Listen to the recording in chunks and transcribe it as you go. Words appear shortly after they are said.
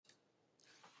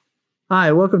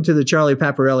Hi, welcome to the Charlie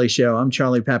Paparelli Show. I'm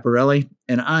Charlie Paparelli,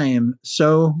 and I am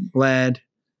so glad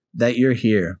that you're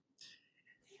here.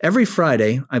 Every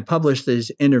Friday, I publish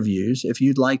these interviews. If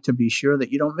you'd like to be sure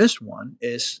that you don't miss one,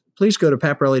 please go to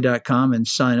paparelli.com and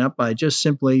sign up by just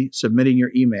simply submitting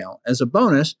your email. As a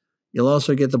bonus, you'll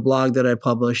also get the blog that I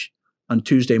publish on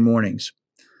Tuesday mornings.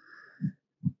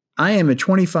 I am a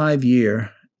 25-year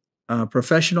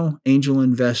professional angel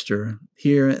investor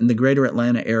here in the greater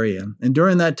Atlanta area. And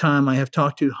during that time, I have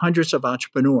talked to hundreds of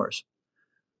entrepreneurs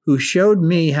who showed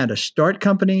me how to start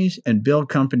companies and build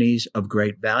companies of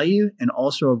great value and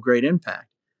also of great impact.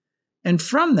 And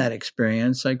from that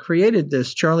experience, I created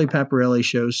this Charlie Paparelli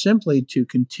Show simply to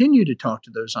continue to talk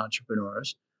to those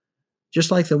entrepreneurs,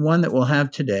 just like the one that we'll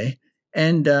have today,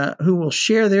 and who will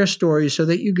share their stories so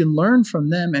that you can learn from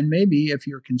them. And maybe if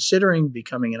you're considering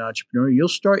becoming an entrepreneur, you'll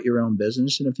start your own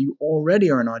business. And if you already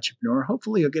are an entrepreneur,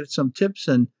 hopefully you'll get some tips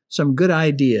and some good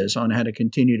ideas on how to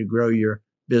continue to grow your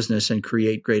business and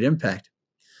create great impact.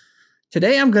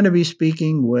 Today, I'm going to be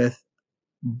speaking with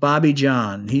Bobby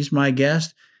John. He's my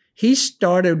guest. He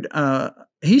started,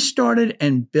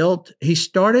 built,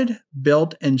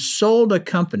 and sold a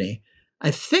company,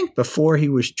 I think before he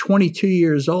was 22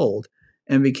 years old,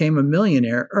 and became a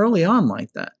millionaire early on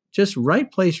like that. Just right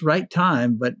place, right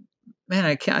time. But man,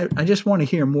 I just want to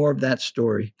hear more of that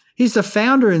story. He's the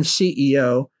founder and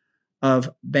CEO of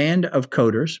Band of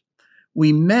Coders.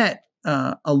 We met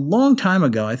a long time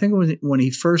ago. I think it was when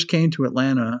he first came to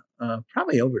Atlanta,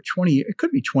 probably over 20 years. It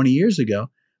could be 20 years ago.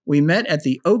 We met at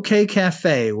the OK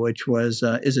Cafe, which is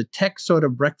a tech sort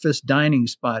of breakfast dining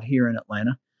spot here in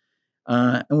Atlanta.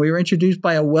 And we were introduced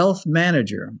by a wealth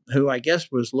manager who I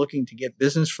guess was looking to get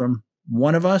business from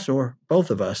one of us or both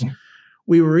of us.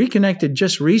 We were reconnected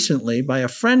just recently by a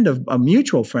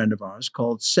mutual friend of ours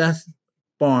called Seth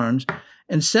Barnes.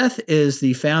 And Seth is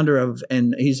the founder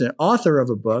and he's an author of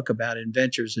a book about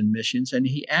adventures in missions. And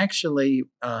he actually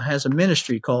has a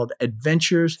ministry called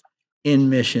Adventures in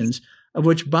Missions, of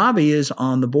which Bobby is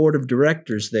on the board of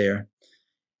directors there.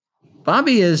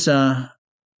 Bobby is a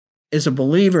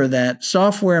believer that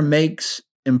software makes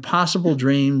impossible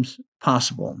dreams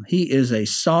possible. He is a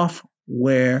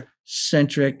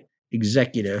software-centric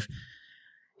executive.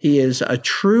 He is a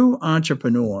true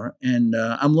entrepreneur, and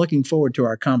I'm looking forward to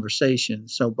our conversation.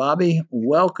 So, Bobby,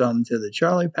 welcome to the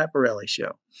Charlie Paparelli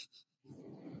Show.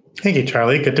 Thank you,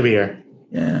 Charlie. Good to be here.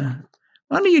 Yeah.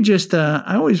 Why don't you just,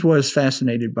 I always was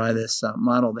fascinated by this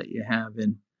model that you have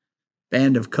in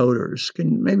Band of Coders. Can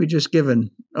you maybe just give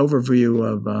an overview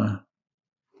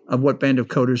of what Band of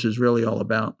Coders is really all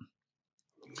about?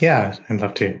 Yeah, I'd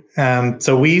love to.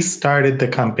 So we started the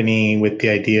company with the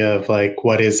idea of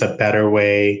what is a better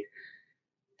way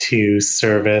to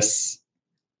service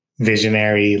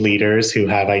visionary leaders who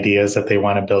have ideas that they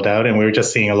want to build out. And we were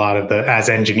just seeing a lot of as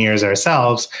engineers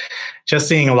ourselves, just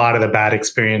seeing a lot of the bad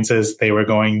experiences they were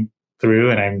going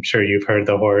through. And I'm sure you've heard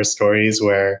the horror stories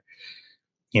where,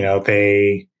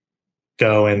 they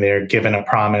go and they're given a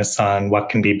promise on what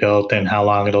can be built and how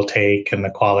long it'll take and the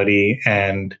quality.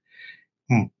 And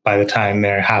by the time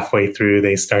they're halfway through,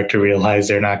 they start to realize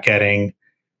they're not getting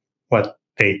what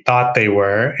they thought they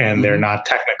were, and they're not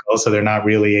technical. So they're not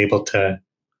really able to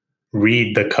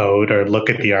read the code or look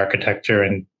at the architecture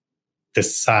and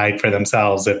decide for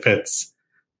themselves if it's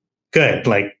good.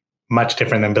 Much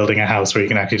different than building a house where you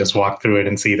can actually just walk through it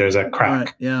and see there's a crack.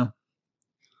 Right, yeah.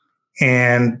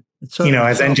 And,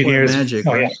 as engineers, magic,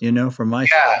 right? From my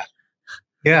side.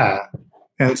 Yeah.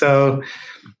 And so,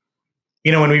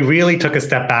 when we really took a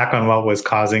step back on what was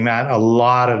causing that, a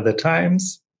lot of the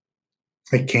times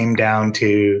it came down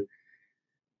to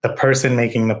the person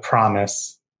making the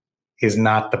promise is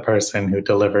not the person who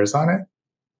delivers on it.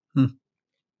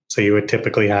 So you would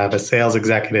typically have a sales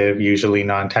executive, usually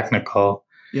non-technical,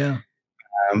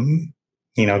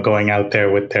 going out there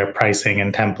with their pricing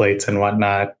and templates and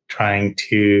whatnot, trying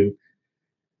to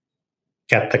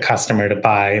get the customer to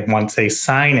buy. Once they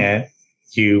sign it,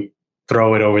 you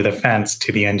throw it over the fence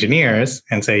to the engineers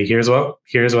and say, here's what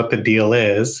the deal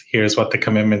is, here's what the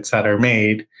commitments that are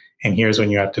made, and here's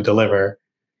when you have to deliver.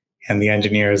 And the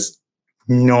engineers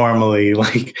normally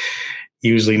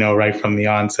usually know right from the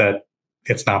onset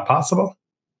it's not possible.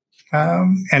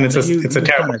 And it's a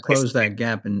terrible kind of close that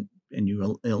gap and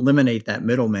you eliminate that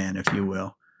middleman, if you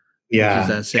will. Yeah,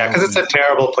 because it's a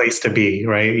terrible place to be,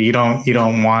 right? You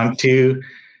don't want to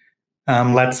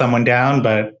let someone down,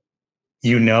 but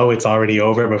it's already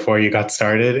over before you got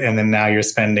started, and then now you're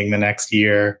spending the next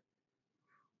year.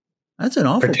 That's an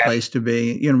awful place to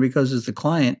be, because as the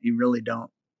client, you really don't,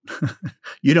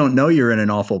 you don't know you're in an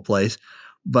awful place.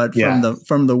 But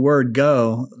from the word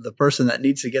go, the person that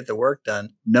needs to get the work done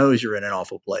knows you're in an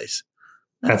awful place.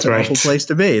 That's an awful place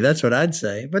to be. That's what I'd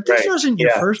say. But this wasn't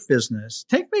your first business.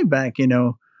 Take me back.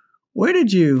 Where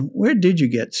did you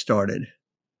get started?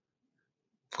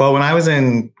 Well, when I was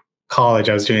in college,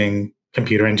 I was doing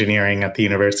computer engineering at the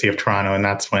University of Toronto, and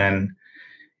that's when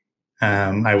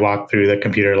I walked through the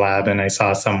computer lab and I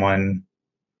saw someone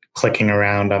clicking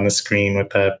around on the screen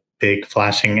with a big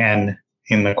flashing N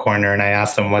in the corner, and I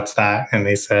asked them, "What's that?" And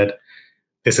they said,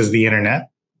 "This is the internet."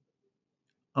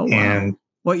 Oh, wow. And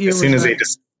what year as soon as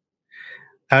that?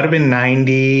 That would have been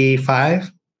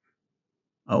 95.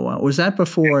 Oh, wow. Was that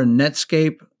before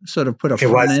Netscape sort of put a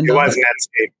front end? It was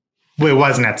Netscape. Well, it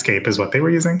was Netscape is what they were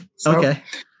using. So, okay.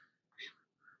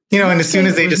 And as soon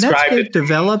as they described Netscape it,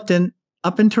 developed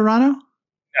up in Toronto?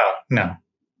 No.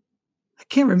 I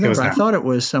can't remember. I thought it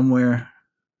was somewhere.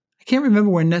 I can't remember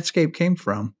where Netscape came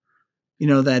from.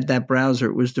 That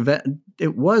browser was developed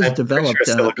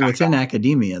within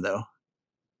academia, though.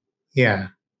 Yeah,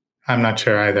 I'm not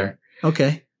sure either.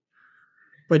 Okay.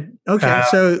 But okay,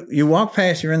 so you walk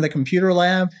past, you're in the computer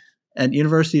lab at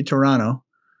University of Toronto.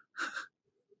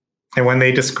 And when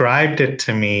they described it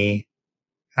to me,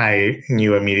 I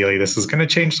knew immediately this is going to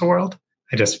change the world.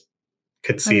 I just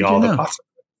could see all the possibilities.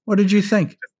 What did you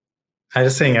think? I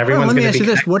was saying everyone's let me going to ask be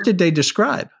you this. What did they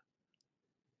describe?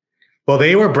 Well,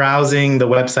 they were browsing the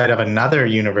website of another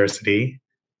university,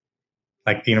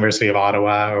 like the University of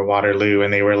Ottawa or Waterloo,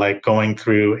 and they were like going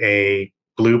through a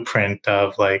blueprint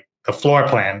of like the floor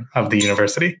plan of the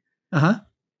university. Uh-huh.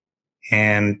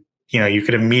 And, you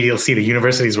could immediately see the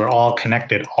universities were all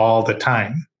connected all the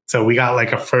time. So we got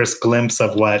like a first glimpse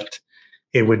of what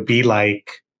it would be like,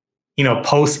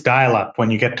 post dial-up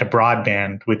when you get to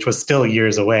broadband, which was still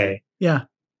years away. Yeah.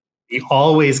 The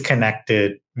always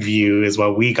connected view is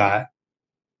what we got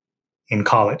in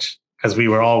college because we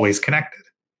were always connected.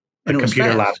 The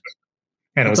computer lab.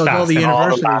 And it was fast. All the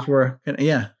universities were,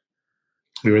 yeah.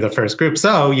 We were the first group.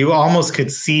 So you almost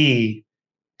could see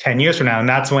 10 years from now. And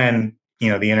that's when,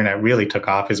 the internet really took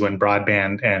off, is when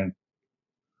broadband and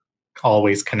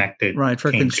always connected. Right,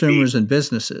 for consumers and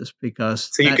businesses,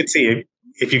 because. So you could see,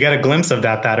 if you get a glimpse of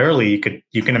that early,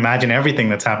 you can imagine everything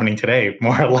that's happening today,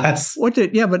 more or less. What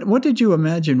did you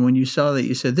imagine when you saw that?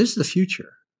 You said, this is the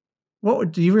future.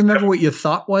 Do you remember what your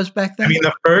thought was back then? I mean,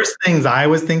 the first things I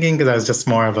was thinking, because I was just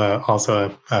more of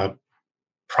a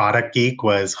product geek,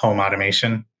 was home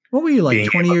automation. What were you, like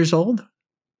 20 years old?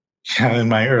 Yeah, in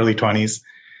my early 20s.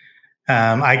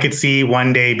 I could see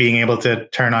one day being able to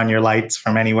turn on your lights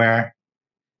from anywhere.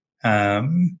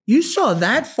 You saw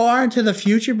that far into the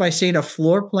future by seeing a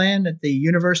floor plan at the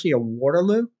University of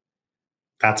Waterloo?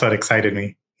 That's what excited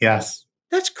me. Yes.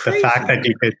 That's crazy. The fact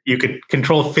that you could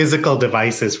control physical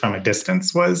devices from a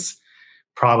distance was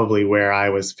probably where I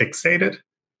was fixated.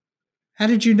 How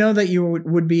did you know that you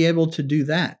would be able to do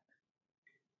that?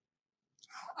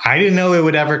 I didn't know it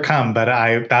would ever come, but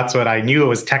that's what I knew. It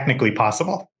was technically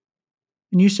possible.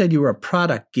 And you said you were a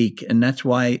product geek, and that's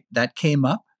why that came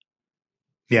up?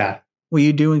 Yeah. Were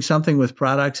you doing something with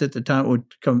products at the time?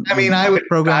 I would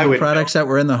program products that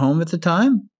were in the home at the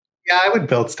time? Yeah, I would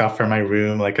build stuff for my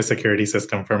room, like a security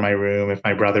system for my room. If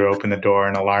my brother opened the door,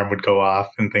 an alarm would go off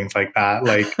and things like that.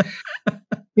 Like,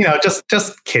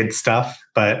 just kid stuff.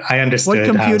 But I understood.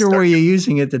 What computer were you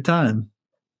using at the time?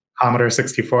 Commodore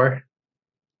 64.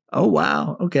 Oh,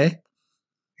 wow. Okay.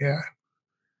 Yeah.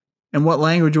 And what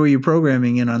language were you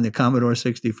programming in on the Commodore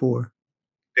 64?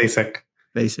 Basic.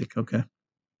 Okay.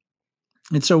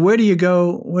 And so where do you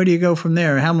go from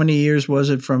there? How many years was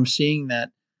it from seeing that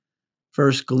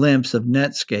first glimpse of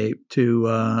Netscape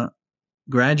to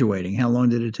graduating? How long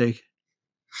did it take?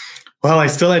 Well, I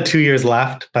still had 2 years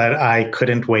left, but I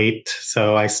couldn't wait.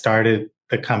 So I started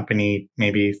the company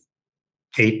maybe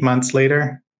 8 months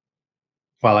later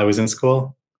while I was in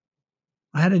school.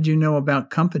 How did you know about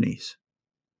companies?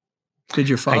 Did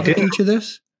your father teach you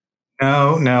this?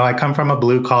 No. I come from a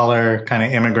blue collar kind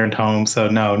of immigrant home. So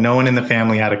no one in the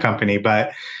family had a company,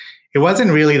 but it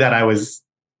wasn't really that I was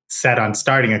set on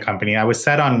starting a company. I was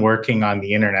set on working on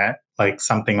the internet, like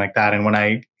something like that. And when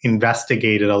I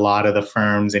investigated a lot of the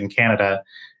firms in Canada,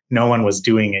 no one was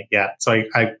doing it yet. So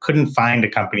I couldn't find a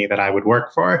company that I would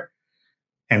work for.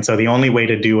 And so the only way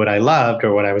to do what I loved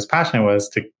or what I was passionate was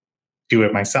to do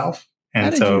it myself.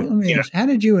 And how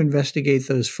did you investigate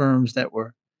those firms that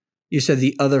were, you said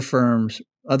the other firms,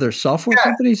 other software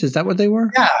companies? Is that what they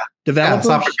were? Yeah. Developers?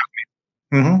 Yeah, software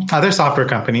companies. Mm-hmm. Other software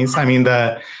companies. I mean,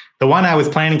 the one I was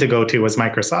planning to go to was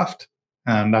Microsoft.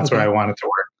 That's where I wanted to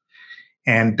work.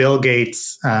 And Bill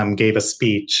Gates gave a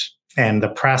speech, and the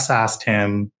press asked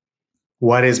him,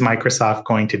 what is Microsoft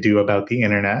going to do about the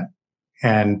internet?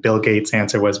 And Bill Gates'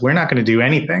 answer was, we're not going to do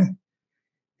anything.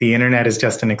 The internet is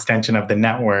just an extension of the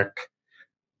network.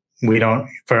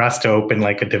 For us to open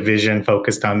like a division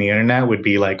focused on the internet would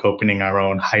be like opening our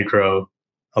own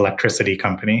hydroelectricity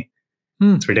company.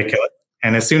 It's ridiculous.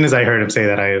 And as soon as I heard him say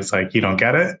that, I was like, you don't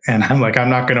get it. And I'm like,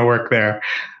 I'm not going to work there.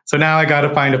 So now I got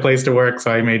to find a place to work.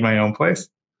 So I made my own place.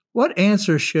 What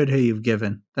answer should he have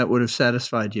given that would have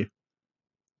satisfied you?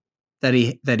 That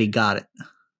he got it.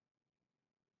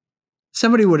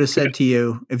 Somebody would have said to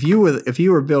you, if you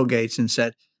were Bill Gates and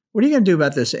said, what are you going to do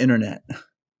about this internet?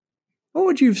 What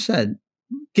would you have said,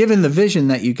 given the vision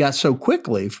that you got so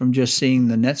quickly from just seeing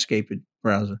the Netscape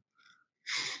browser?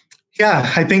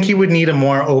 Yeah, I think he would need a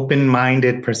more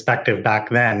open-minded perspective back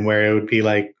then, where it would be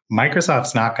like,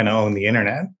 Microsoft's not going to own the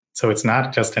internet. So it's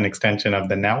not just an extension of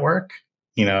the network.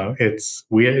 This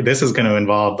is going to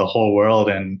involve the whole world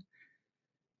and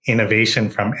innovation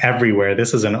from everywhere.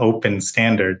 This is an open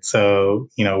standard. So,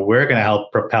 we're going to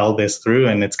help propel this through,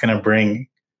 and it's going to bring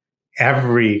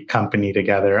every company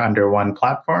together under one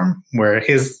platform, where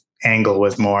his angle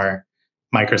was more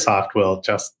Microsoft will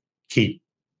just keep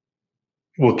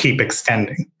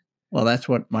extending. Well, that's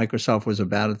what Microsoft was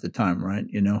about at the time, right?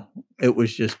 It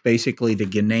was just basically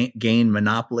to gain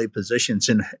monopoly positions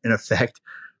in effect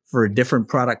for different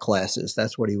product classes.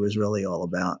 That's what he was really all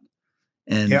about.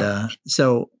 And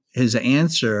so his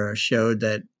answer showed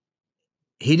that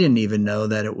he didn't even know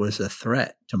that it was a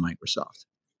threat to Microsoft.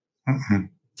 Mm-hmm.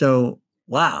 So,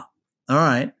 wow. All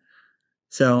right.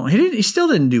 So he still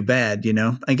didn't do bad,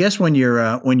 I guess when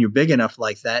you're big enough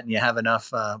like that and you have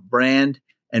enough brand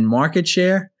and market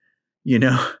share,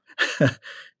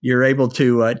 you're able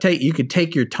to you could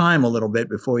take your time a little bit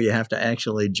before you have to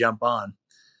actually jump on.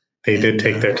 They did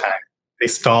take their time. They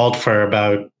stalled for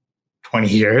about 20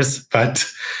 years, but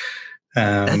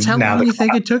that's how long you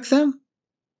think it took them?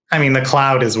 I mean, the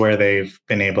cloud is where they've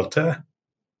been able to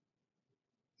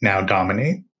now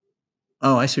dominate.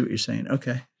 Oh, I see what you're saying.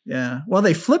 Okay. Yeah. Well,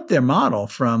 they flipped their model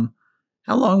from,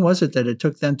 how long was it that it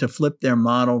took them to flip their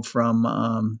model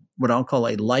from what I'll call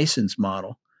a license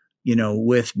model,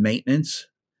 with maintenance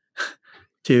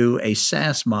to a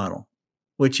SaaS model,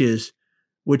 which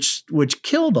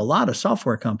killed a lot of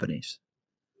software companies,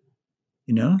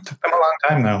 It took them a long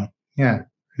time though. Yeah.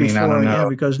 I mean, I don't know. Yeah,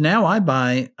 because now I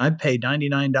pay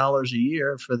 $99 a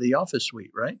year for the Office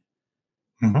suite, right?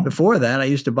 Mm-hmm. Before that, I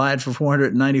used to buy it for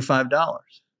 $495.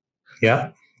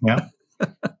 Yeah. Yeah.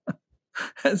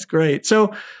 That's great.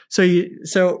 So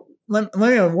let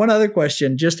me have one other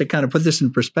question just to kind of put this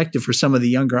in perspective for some of the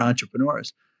younger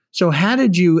entrepreneurs. So how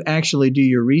did you actually do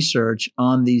your research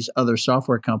on these other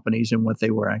software companies and what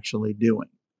they were actually doing?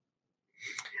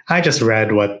 I just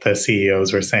read what the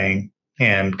CEOs were saying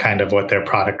and kind of what their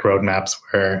product roadmaps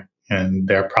were and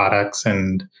their products.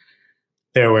 And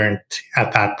there weren't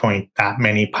at that point that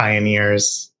many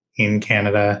pioneers in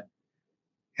Canada.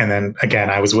 And then again,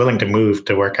 I was willing to move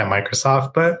to work at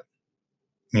Microsoft, but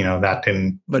that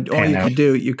didn't. But all you could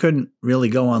do, you couldn't really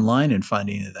go online and find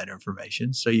any of that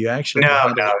information. So you actually,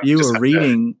 you were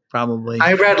reading probably.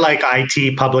 I read like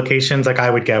IT publications. Like I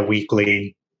would get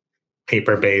weekly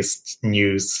paper-based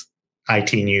news,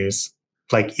 IT news,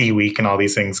 like eWeek and all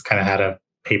these things kind of had a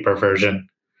paper version.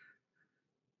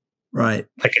 Right.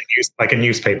 Like a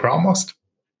newspaper almost.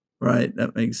 Right.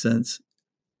 That makes sense.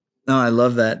 No, I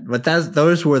love that. But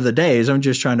those were the days. I'm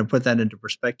just trying to put that into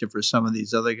perspective for some of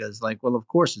these other guys. Like, well, of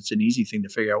course, it's an easy thing to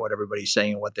figure out what everybody's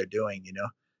saying and what they're doing.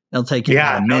 They'll take you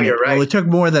a minute. No, you're right. Well, it took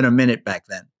more than a minute back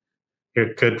then.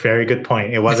 Very good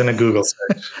point. It wasn't a Google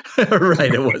search.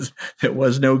 Right. It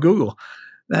was no Google.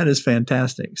 That is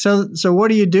fantastic. So what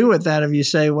do you do with that if you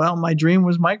say, well, my dream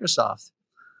was Microsoft.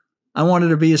 I wanted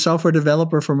to be a software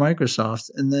developer for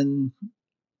Microsoft, and then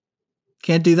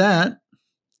can't do that.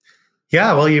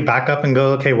 Yeah, well, you back up and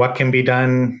go, okay, what can be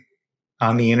done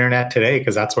on the internet today?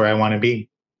 Because that's where I want to be.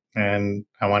 And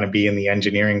I want to be in the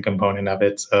engineering component of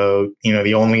it. So,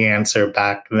 the only answer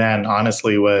back then,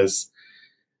 honestly, was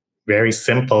very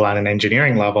simple on an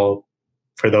engineering level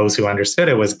for those who understood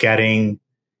it, was getting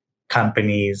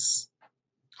companies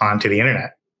onto the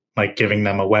internet, like giving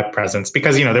them a web presence.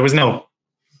 Because, there was no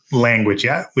language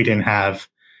yet. We didn't have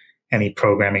any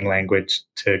programming language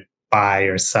to buy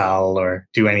or sell or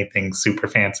do anything super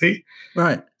fancy.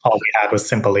 Right. All we had was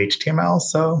simple HTML.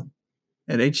 So,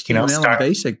 and HTML and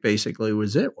BASIC basically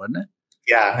was it, wasn't it?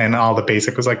 Yeah. And all the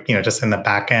basic was like, just in the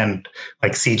back end,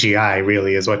 like CGI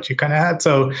really is what you kind of had.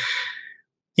 So,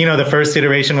 the first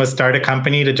iteration was start a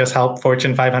company to just help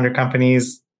Fortune 500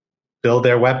 companies build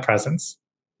their web presence.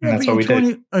 And that's what we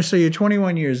did. So you're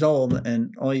 21 years old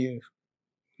and all you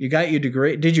You got your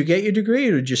degree. Did you get your degree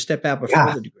or did you step out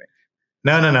before the degree?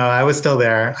 No. I was still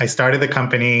there. I started the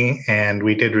company and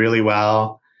we did really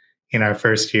well in our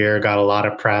first year, got a lot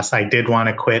of press. I did want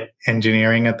to quit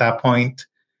engineering at that point.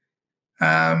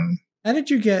 How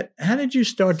did you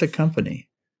start the company?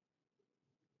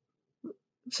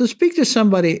 So speak to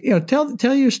somebody,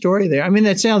 tell your story there. I mean,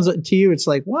 that sounds to you, it's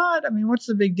like, what? I mean, what's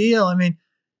the big deal? I mean,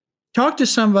 talk to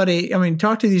somebody. I mean,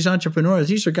 talk to these entrepreneurs.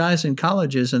 These are guys in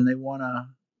colleges and they want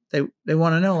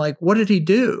to know, like, what did he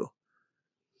do?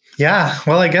 Yeah.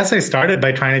 Well, I guess I started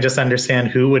by trying to just understand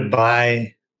who would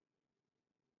buy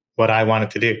what I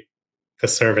wanted to do, the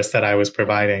service that I was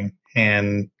providing.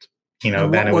 And,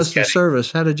 and then what was the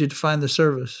service? How did you define the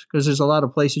service? Because there's a lot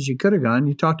of places you could have gone.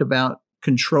 You talked about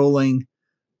controlling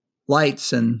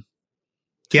lights and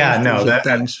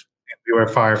things. We were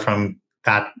far from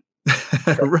that.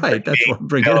 Right. That's what I'm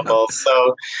bringing up.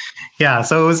 So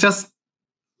it was just,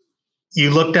 you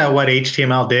looked at what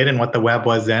HTML did and what the web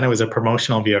was then. It was a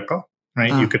promotional vehicle,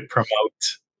 right? You could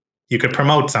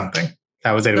promote something.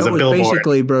 That was it. It was a billboard.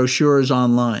 Basically brochures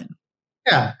online.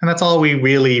 Yeah. And that's all we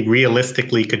really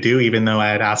realistically could do, even though I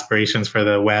had aspirations for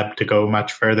the web to go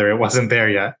much further. It wasn't there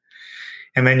yet.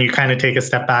 And then you kind of take a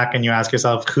step back and you ask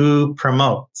yourself, who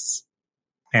promotes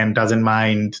and doesn't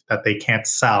mind that they can't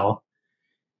sell?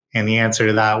 And the answer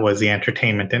to that was the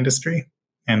entertainment industry.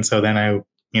 And so then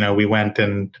we went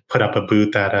and put up a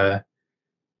booth at a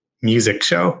music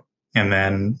show, and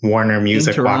then Warner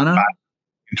Music walked by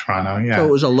in Toronto. Yeah. So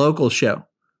it was a local show.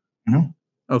 Mm-hmm.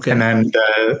 Okay. And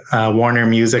then Warner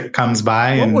Music comes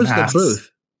by and asks, the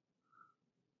booth?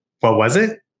 What was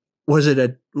it? Was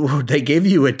it they gave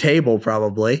you a table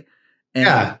probably. And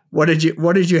yeah. What did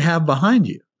you have behind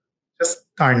you? Just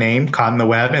our name caught in the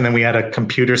web. And then we had a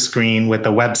computer screen with a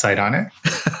website on it.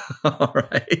 All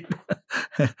right.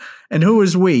 And who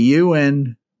was we? You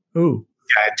and who?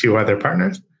 Yeah, I had two other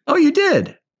partners. Oh, you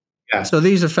did? Yeah. So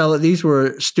these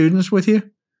were students with you?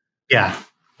 Yeah.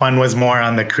 One was more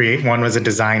on one was a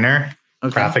designer,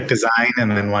 graphic design,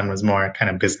 and then one was more kind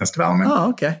of business development. Oh,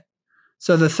 okay.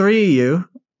 So the three of you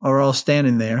are all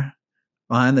standing there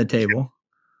behind the table.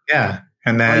 Yeah.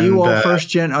 And then are you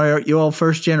all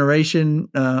first generation?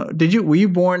 Were you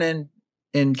born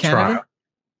in Canada? Toronto.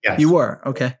 Yes. You were?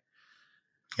 Okay.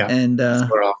 Yeah. And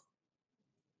we're all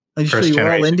so you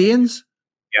were all Indians?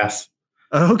 Yes.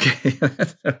 Okay.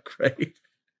 That's so great.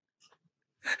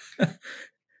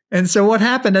 And so what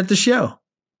happened at the show?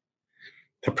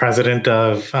 The president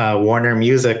of Warner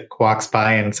Music walks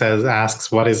by and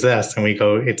asks, what is this? And we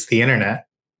go, it's the internet.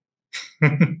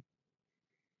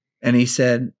 And he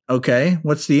said, okay,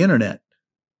 what's the internet?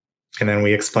 And then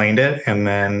we explained it. And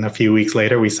then a few weeks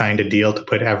later, we signed a deal to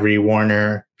put every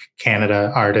Warner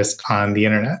Canada artist on the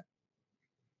internet.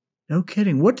 No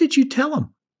kidding. What did you tell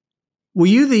him? Were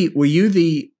you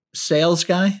the sales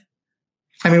guy?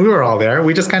 I mean, we were all there.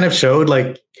 We just kind of showed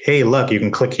like, hey, look, you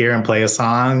can click here and play a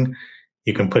song.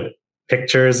 You can put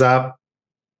pictures up,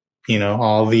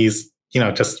 all these,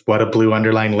 just what a blue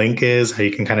underline link is, how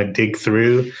you can kind of dig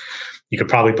through. You could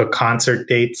probably put concert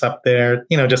dates up there,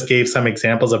 just gave some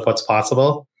examples of what's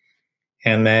possible.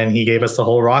 And then he gave us the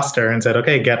whole roster and said,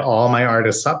 okay, get all my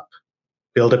artists up,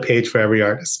 build a page for every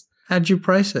artist. How'd you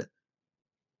price it?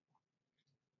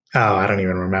 Oh, I don't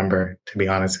even remember, to be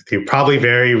honest with you. Probably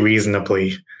very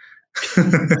reasonably.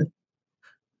 Do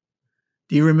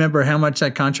you remember how much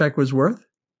that contract was worth?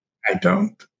 I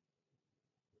don't.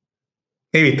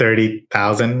 Maybe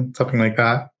 30,000, something like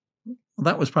that. Well,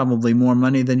 that was probably more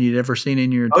money than you'd ever seen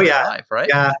in your entire life, right?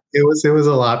 Yeah, it was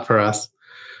a lot for us.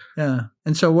 Yeah.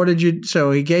 And so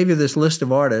so he gave you this list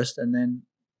of artists and then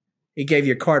he gave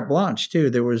you carte blanche too.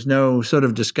 There was no sort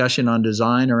of discussion on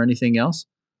design or anything else?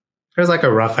 There's like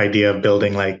a rough idea of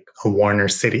building like a Warner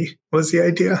City was the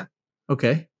idea.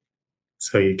 Okay.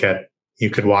 So you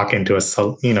could walk into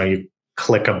you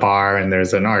click a bar and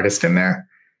there's an artist in there.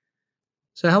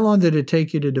 So how long did it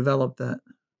take you to develop that?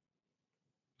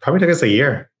 Probably took us a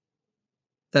year.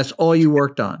 That's all you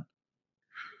worked on?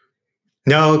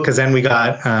 No, because then we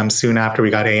got, soon after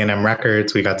we got A&M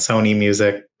Records, we got Sony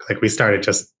Music. Like we started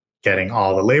just getting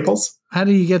all the labels. How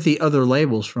do you get the other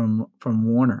labels from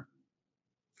Warner?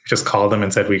 Just called them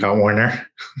and said, we got Warner.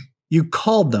 You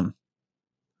called them.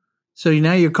 So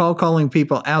now you're calling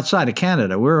people outside of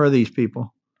Canada. Where are these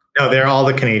people? No, they're all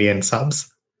the Canadian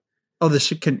subs. Oh,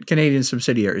 the Canadian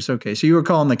subsidiaries. Okay. So you were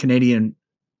calling the Canadian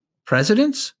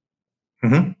presidents?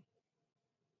 Mm-hmm.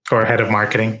 Or head of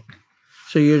marketing.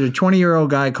 So you're the 20-year-old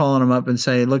guy calling them up and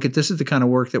saying, look, this is the kind of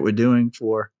work that we're doing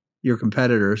for your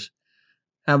competitors.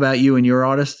 How about you and your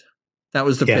artist? That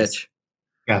was the pitch.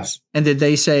 Yes. And did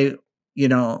they say,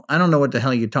 I don't know what the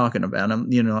hell you're talking about. I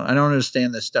don't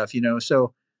understand this stuff,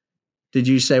 So did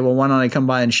you say, well, why don't I come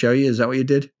by and show you? Is that what you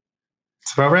did?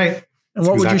 That's about right. And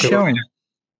what would you show them?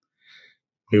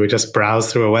 We would just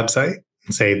browse through a website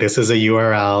and say, this is a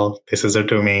URL, this is a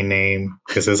domain name,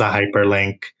 this is a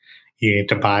hyperlink. You need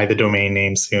to buy the domain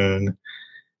name soon.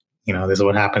 This is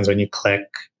what happens when you click.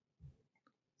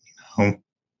 And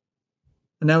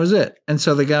that was it. And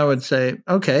so the guy would say,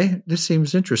 okay, this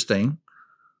seems interesting.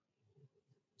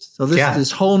 So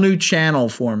this whole new channel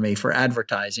for me for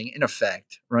advertising, in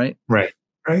effect, right? Right.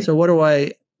 So what do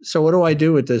I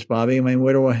do with this, Bobby? I mean,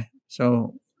 what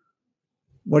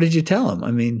did you tell him?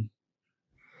 I mean,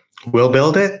 we'll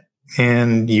build it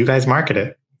and you guys market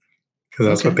it, because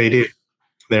that's what they do.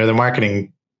 They're the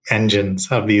marketing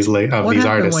engines of these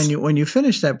artists. When you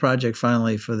finished that project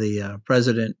finally for the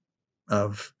president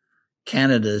of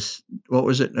Canada's, what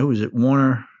was it? Who was it?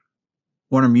 Warner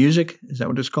Music? Is that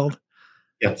what it's called?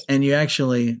 Yes. And you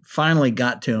actually finally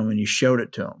got to him and you showed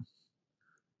it to him.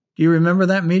 Do you remember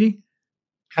that meeting?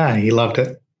 He loved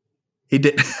it. He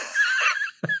did.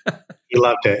 He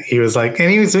loved it. He was like, and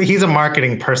he's a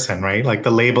marketing person, right? Like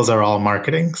the labels are all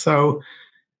marketing. So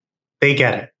they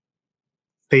get it.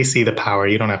 They see the power.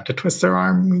 You don't have to twist their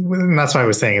arm. And that's why I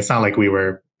was saying it's not like we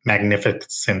were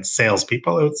magnificent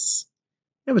salespeople.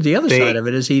 But the other side of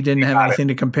it is he didn't have anything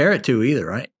to compare it to either,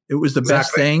 right? It was the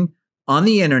best thing on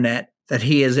the internet that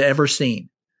he has ever seen.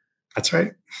 That's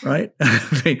right. Right?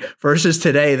 Versus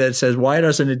today that says, why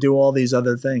doesn't it do all these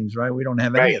other things, right? We don't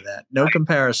have any of that. No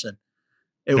comparison.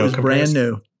 It was brand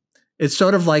new. It's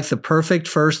sort of like the perfect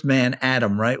first man,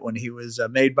 Adam, right? When he was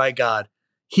made by God.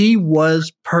 He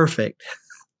was perfect.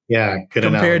 Yeah, good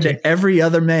compared analogy. to every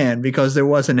other man, because there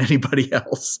wasn't anybody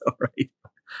else. Right.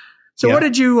 So what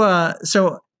did you,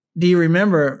 so do you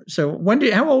remember,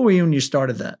 how old were you when you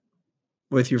started that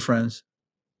with your friends?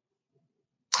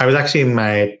 I was actually in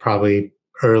my probably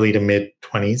early to mid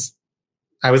 20s.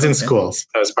 I was in school. So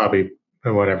I was probably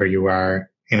whatever you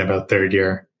are in about third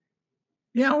year.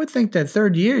 Yeah, I would think that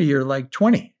third year you're like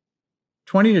 20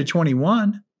 to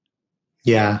 21.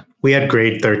 Yeah, we had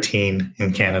grade 13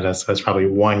 in Canada, so it's probably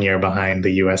 1 year behind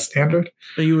the US standard.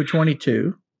 So you were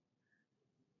 22.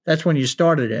 That's when you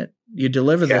started it. You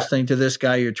deliver this thing to this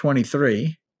guy, you're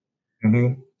 23.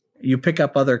 Mm-hmm. You pick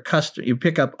up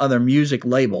other music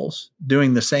labels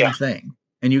doing the same thing,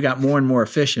 and you got more and more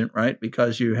efficient, right?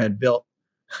 Because you had built,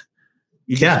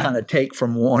 just kind of take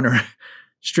from Warner,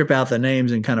 strip out the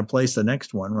names and kind of place the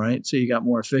next one, right? So you got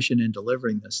more efficient in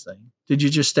delivering this thing. Did you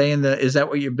just stay is that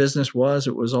what your business was?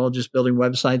 It was all just building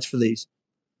websites for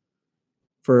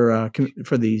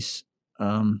these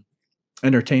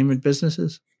entertainment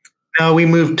businesses? No, we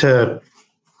moved to,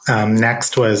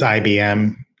 next was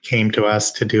IBM came to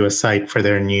us to do a site for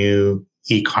their new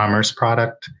e-commerce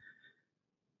product.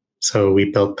 So we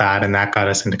built that, and that got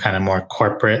us into kind of more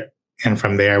corporate. And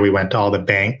from there, we went to all the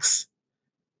banks,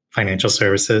 financial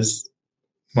services,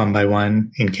 one by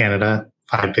one in Canada,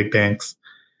 5 big banks.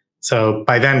 So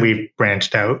by then we've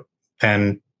branched out. So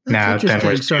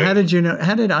how did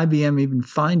IBM even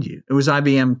find you? It was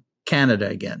IBM Canada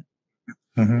again,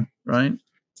 right?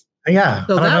 Yeah.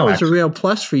 So that was a real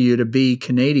plus for you to be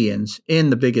Canadians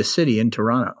in the biggest city in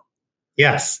Toronto.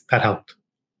 Yes, that helped.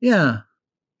 Yeah.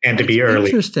 And to be early.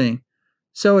 Interesting.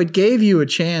 So it gave you a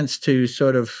chance to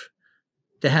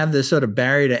to have this sort of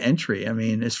barrier to entry. I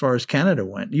mean, as far as Canada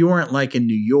went, you weren't like in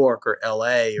New York or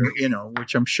LA or,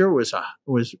 which I'm sure was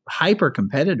hyper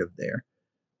competitive there.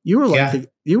 You were like,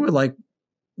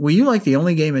 were you like the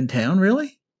only game in town,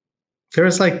 really? There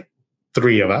was like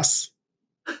 3 of us.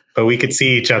 But we could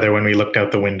see each other when we looked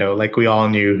out the window. Like we all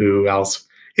knew who else.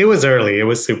 It was early. It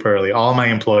was super early. All my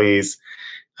employees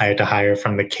I had to hire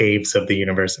from the caves of the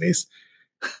universities.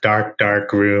 Dark,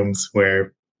 dark rooms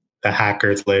where the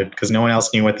hackers lived, because no one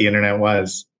else knew what the internet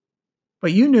was.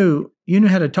 But you knew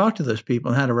how to talk to those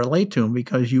people and how to relate to them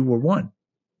because you were one.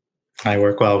 I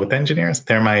work well with engineers.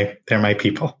 They're my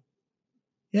people.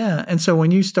 Yeah. And so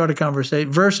when you start a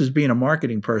conversation versus being a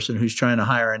marketing person who's trying to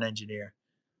hire an engineer,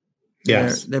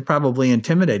 yes, they're probably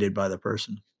intimidated by the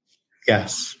person.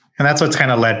 Yes. And that's what's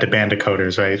kind of led to Band of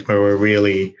Coders, right? Where we're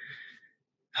really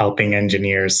helping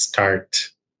engineers start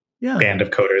Band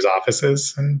of Coders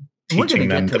offices and teaching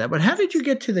them. Get to that. But how did you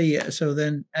get to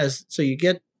so you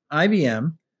get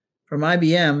IBM. From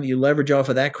IBM, you leverage off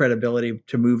of that credibility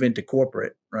to move into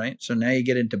corporate, right? So now you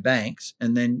get into banks,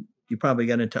 and then you probably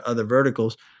got into other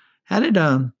verticals. How did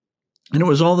and it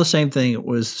was all the same thing. It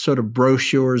was sort of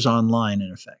brochures online,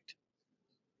 in effect.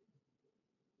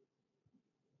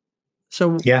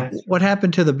 So what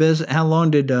happened to the business? How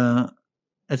long did,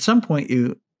 at some point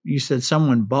you said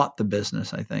someone bought the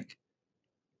business, I think.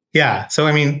 Yeah. So,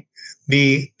 I mean,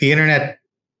 the internet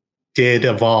did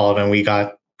evolve and we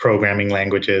got programming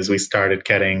languages. We started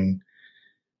getting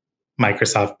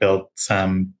Microsoft built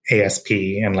some ASP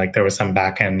and like there was some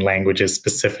backend languages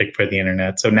specific for the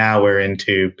internet. So now we're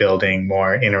into building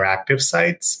more interactive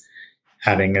sites,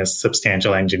 having a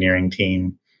substantial engineering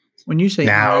team. When you say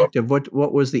now, interactive,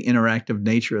 what was the interactive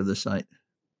nature of the site?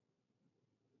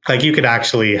 like you could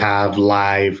actually have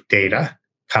live data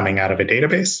coming out of a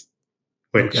database,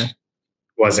 which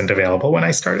wasn't available when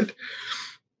I started.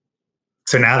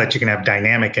 So now that you can have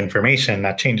dynamic information,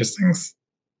 that changes things.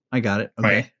 I got it. Okay.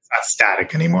 Right? It's not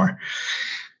static anymore.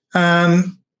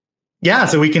 Yeah,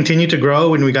 so we continued to grow.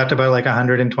 When we got to about like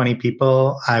 120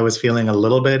 people, I was feeling a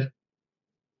little bit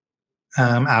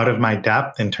out of my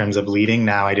depth in terms of leading.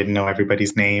 Now I didn't know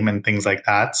everybody's name and things like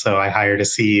that. So I hired a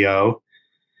CEO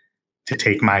to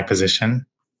take my position.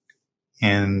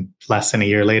 And less than a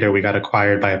year later, we got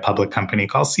acquired by a public company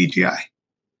called CGI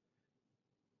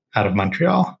out of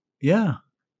Montreal. Yeah.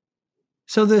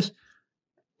 So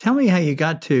tell me how you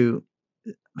got to,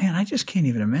 man, I just can't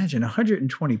even imagine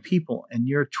 120 people and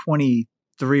you're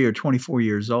 23 or 24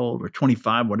 years old or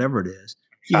 25, whatever it is.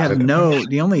 You have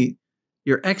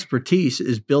your expertise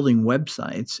is building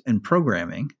websites and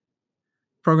programming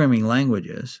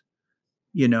languages.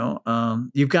 You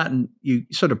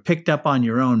sort of picked up on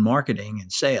your own marketing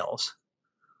and sales,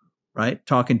 right?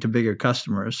 Talking to bigger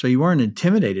customers. So you weren't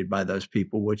intimidated by those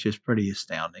people, which is pretty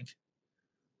astounding.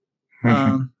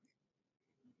 Mm-hmm.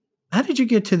 How did you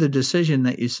get to the decision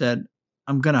that you said,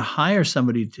 I'm going to hire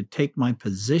somebody to take my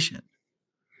position?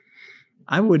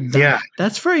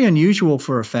 That's very unusual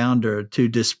for a founder to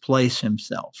displace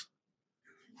himself.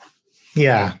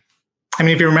 Yeah. I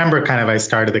mean, if you remember, kind of, I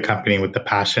started the company with the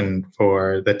passion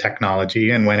for the technology.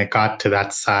 And when it got to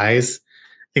that size,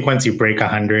 I think once you break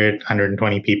 100,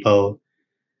 120 people,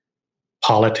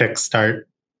 politics start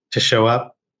to show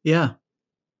up. Yeah.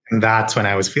 And that's when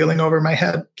I was feeling over my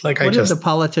head. What did the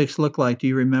politics look like? Do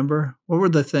you remember? What were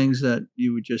the things that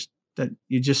you just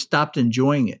stopped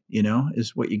enjoying it,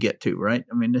 is what you get to, right?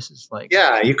 I mean, this is like...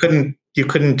 Yeah, you couldn't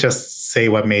just say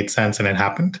what made sense and it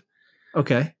happened.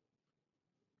 Okay.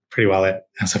 Pretty well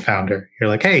as a founder. You're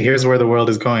like, hey, here's where the world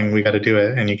is going. We got to do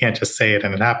it. And you can't just say it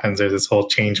and it happens. There's this whole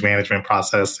change management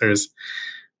process. There's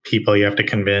people you have to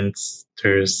convince.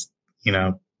 There's,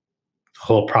 a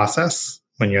whole process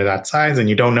when you're that size and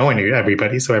you don't know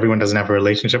everybody. So everyone doesn't have a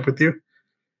relationship with you.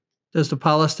 Does the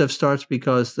policy stuff starts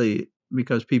because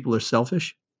people are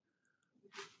selfish?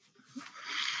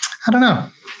 I don't know.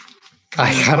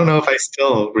 I don't know if I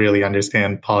still really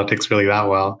understand politics really that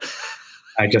well.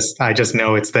 I just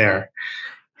know it's there.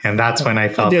 And that's when I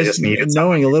felt I just needed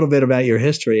knowing a little bit about your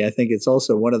history. I think it's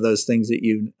also one of those things that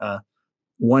you,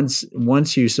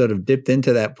 once you sort of dipped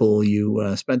into that pool,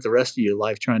 you spent the rest of your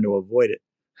life trying to avoid it.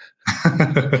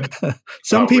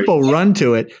 Some people run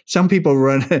to it. Some people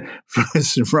run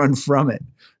from it.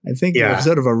 I think you're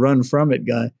sort of a run from it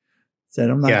guy.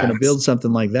 Said, I'm not going to build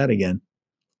something like that again.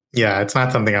 Yeah, it's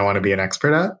not something I want to be an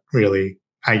expert at, really.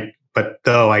 But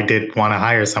though I did want to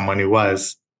hire someone who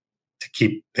was to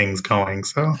keep things going.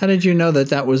 So how did you know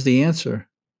that was the answer,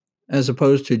 as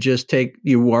opposed to just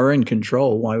you were in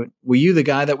control? Why were you the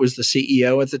guy that was the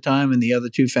CEO at the time, and the other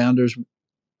two founders?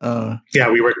 Yeah,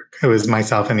 we were. It was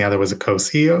myself, and the other was a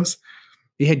co-CEOs.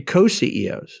 You had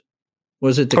co-CEOs.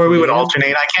 Was it? Or we would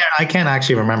alternate. I can't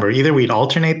actually remember. Either we'd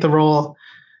alternate the role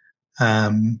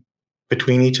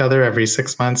between each other every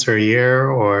 6 months or a year,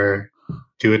 or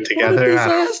do it together. What a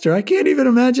disaster! I can't even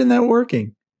imagine that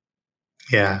working.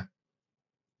 Yeah.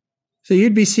 So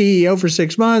you'd be CEO for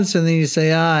 6 months, and then you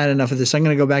say, I had enough of this. I'm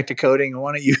going to go back to coding.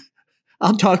 Why don't you?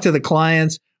 I'll talk to the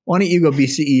clients. Why don't you go be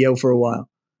CEO for a while?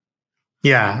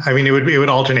 Yeah, I mean, it would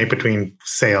alternate between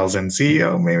sales and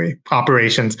CEO, maybe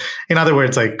operations. In other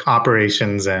words, like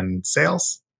operations and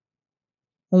sales.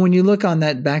 Well, when you look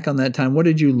back on that time, what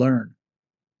did you learn?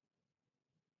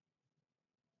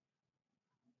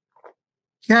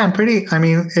 Yeah,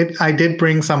 I did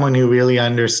bring someone who really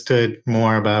understood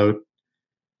more about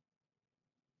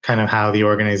kind of how the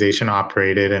organization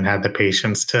operated and had the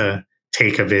patience to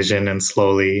take a vision and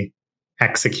slowly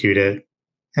execute it.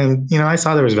 And, I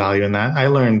saw there was value in that. I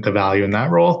learned the value in that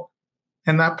role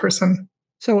and that person.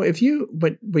 So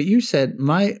but you said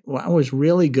I was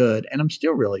really good, and I'm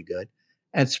still really good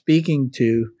at speaking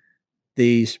to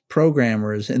these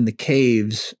programmers in the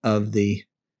caves of the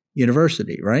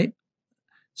university, right?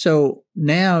 So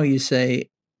now you say,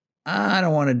 I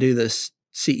don't want to do this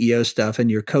CEO stuff. And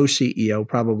your co-CEO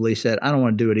probably said, I don't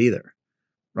want to do it either.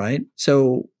 Right.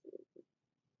 So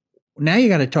now you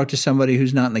got to talk to somebody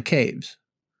who's not in the caves.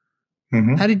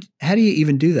 Mm-hmm. How do you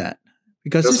even do that?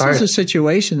 Because this is a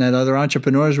situation that other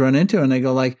entrepreneurs run into and they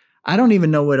go like, I don't even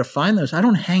know where to find those. I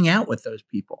don't hang out with those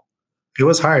people. It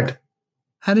was hard.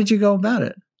 How did you go about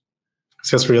it? It's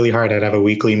just really hard. I'd have a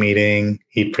weekly meeting.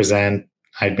 He'd present.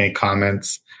 I'd make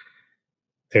comments.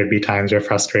 There'd be times you're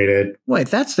frustrated. Wait,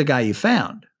 that's the guy you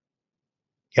found?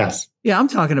 Yes. Yeah, I'm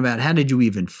talking about how did you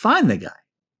even find the guy?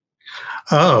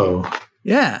 Oh.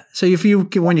 Yeah. So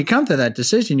when you come to that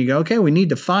decision, you go, okay, we need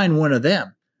to find one of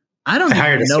them. I don't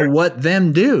even know what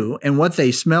them do and what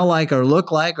they smell like or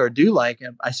look like or do like.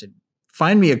 I said,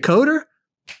 find me a coder.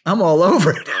 I'm all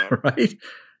over it, right?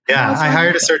 Yeah, I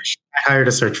hired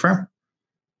a search firm.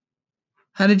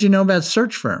 How did you know about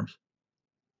search firms?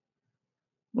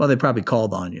 Well, they probably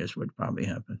called on you is what probably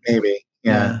happened. Maybe,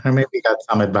 yeah. Or maybe got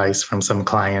some advice from some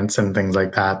clients and things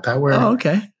like that were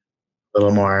a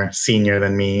little more senior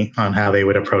than me on how they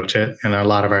would approach it. And a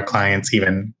lot of our clients,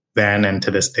 even then and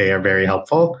to this day, are very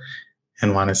helpful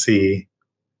and want to see.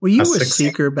 Were you a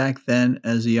seeker back then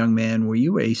as a young man? Were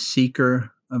you a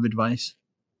seeker of advice?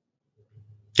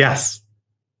 Yes.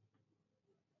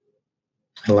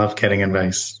 I love getting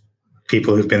advice.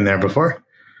 People who've been there before.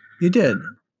 You did.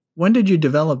 When did you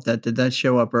develop that? Did that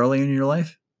show up early in your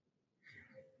life?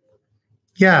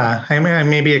 Yeah. I mean,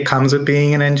 maybe it comes with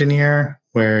being an engineer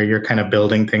where you're kind of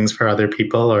building things for other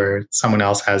people or someone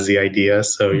else has the idea.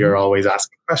 So you're always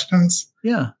asking questions.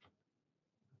 Yeah.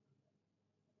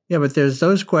 Yeah, but there's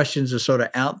those questions are sort of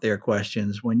out there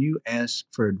questions. When you ask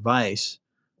for advice,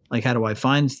 like how do I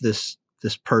find this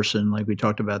person? Like we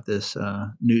talked about this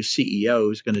new CEO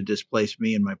who's going to displace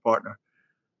me and my partner.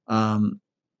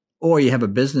 Or you have a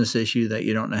business issue that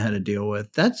you don't know how to deal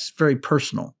with. That's very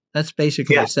personal. That's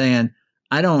basically saying,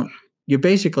 you're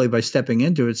basically by stepping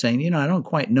into it saying, I don't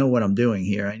quite know what I'm doing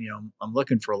here. And, I'm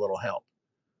looking for a little help.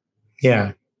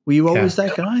 Yeah. Were you always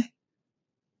that guy?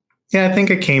 Yeah, I think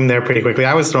it came there pretty quickly.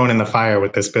 I was thrown in the fire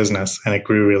with this business and it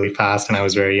grew really fast and I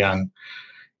was very young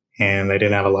and I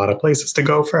didn't have a lot of places to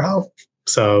go for help.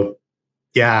 So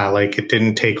yeah, like it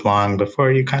didn't take long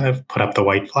before you kind of put up the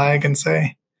white flag and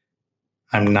say,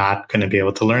 I'm not going to be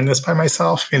able to learn this by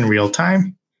myself in real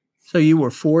time. So you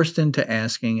were forced into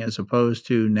asking as opposed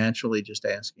to naturally just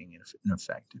asking, in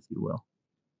effect, if you will.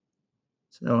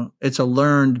 So it's a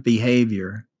learned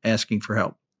behavior, asking for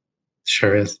help.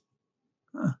 Sure is.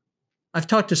 I've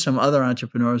talked to some other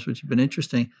entrepreneurs, which have been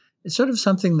interesting. It's sort of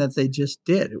something that they just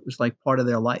did. It was like part of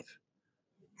their life,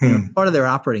 part of their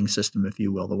operating system, if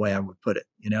you will, the way I would put it,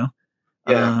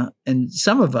 Yeah. And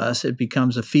some of us, it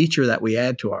becomes a feature that we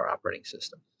add to our operating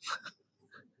system.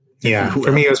 Yeah.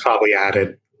 For me, it was probably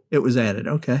added. It was added.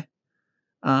 Okay.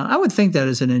 I would think that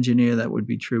as an engineer, that would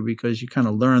be true because you kind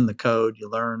of learn the code. You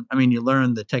learn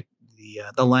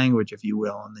the language, if you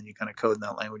will, and then you kind of code in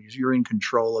that language. You're in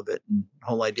control of it. And the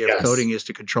whole idea of coding is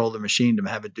to control the machine to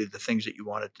have it do the things that you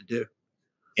want it to do.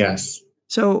 Yes.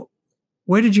 So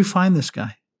where did you find this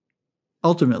guy?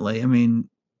 Ultimately, I mean,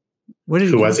 where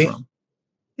did he come from?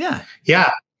 Yeah.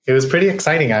 Yeah. It was pretty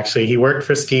exciting, actually. He worked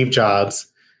for Steve Jobs.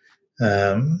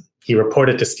 He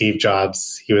reported to Steve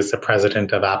Jobs. He was the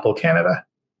president of Apple Canada.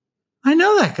 I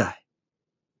know that guy.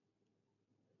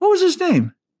 What was his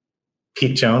name?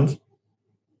 Pete Jones.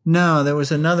 No, there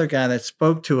was another guy that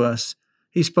spoke to us.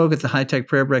 He spoke at the High Tech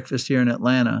Prayer Breakfast here in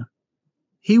Atlanta.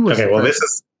 He was this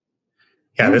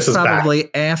is probably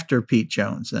back after Pete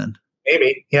Jones then.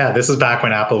 Maybe. Yeah, this is back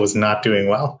when Apple was not doing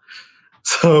well.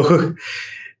 So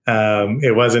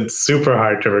it wasn't super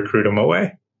hard to recruit him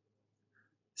away.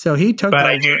 So he took over.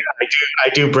 I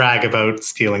do brag about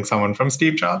stealing someone from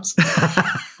Steve Jobs.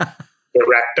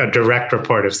 A direct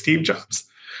report of Steve Jobs.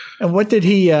 And what did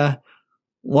he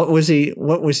what was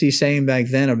he saying back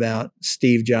then about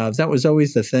Steve Jobs? That was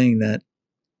always the thing that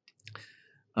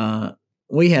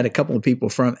we had a couple of people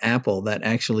from Apple that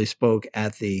actually spoke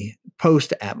at the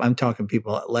post-app. I'm talking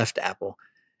people that left Apple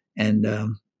and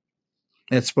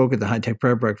that spoke at the High Tech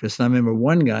Prayer Breakfast. And I remember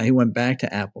one guy, he went back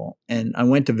to Apple and I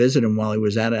went to visit him while he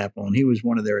was at Apple and he was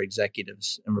one of their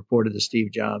executives and reported to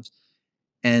Steve Jobs.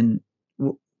 And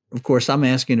of course, I'm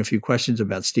asking a few questions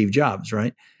about Steve Jobs,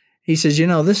 right? He says,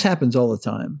 this happens all the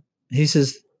time. He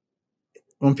says,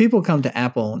 when people come to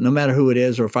Apple, no matter who it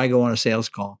is, or if I go on a sales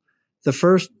call, the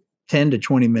first 10 to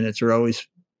 20 minutes are always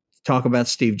talk about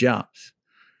Steve Jobs.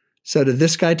 So did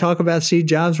this guy talk about Steve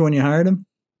Jobs when you hired him?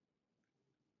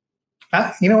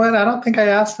 You know what? I don't think I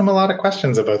asked him a lot of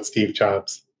questions about Steve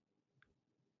Jobs.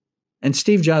 And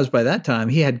Steve Jobs, by that time,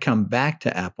 he had come back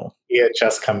to Apple. He had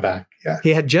just come back. Yeah. He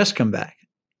had just come back.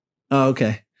 Oh,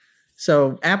 okay.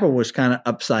 So Apple was kind of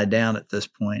upside down at this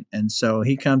point. And so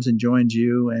he comes and joins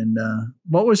you. And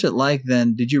what was it like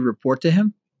then? Did you report to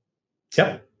him?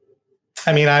 Yep.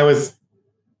 I mean, I was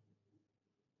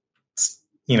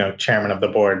chairman of the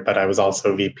board, but I was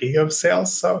also VP of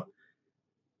sales. So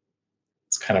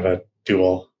it's kind of a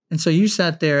dual. And so you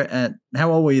sat there at,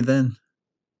 how old were you then?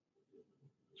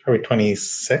 Probably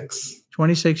 26.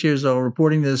 26 years old,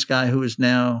 reporting to this guy who is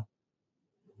now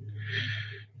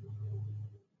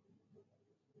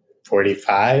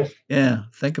 45. Yeah,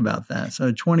 think about that. So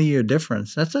a 20-year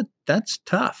difference. That's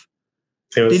tough.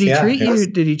 Did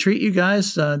he treat you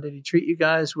guys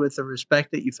with the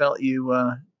respect that you felt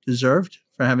you deserved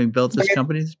for having built this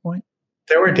company at this point?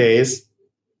 There were days.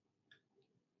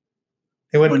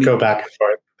 It wouldn't go back and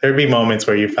forth. There'd be moments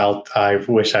where you felt, I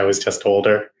wish I was just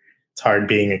older. It's hard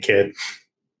being a kid.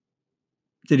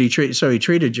 He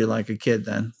treated you like a kid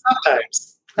then?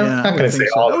 Sometimes. Yeah, I'm not going to say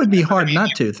so. That would be hard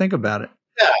not to. Think about it.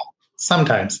 Yeah,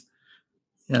 sometimes.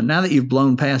 Yeah, now that you've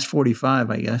blown past 45,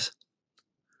 I guess.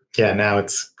 Yeah, now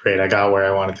it's great. I got where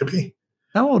I wanted to be.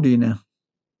 How old are you now?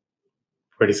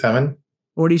 47.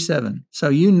 47.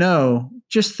 So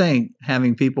just think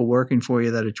having people working for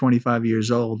you that are 25 years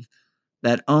old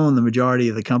that own the majority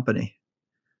of the company.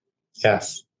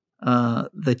 Yes.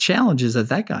 The challenges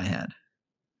that guy had.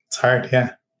 It's hard,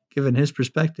 yeah. Given his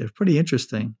perspective. Pretty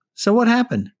interesting. So what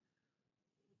happened?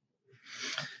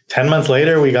 10 months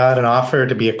later, we got an offer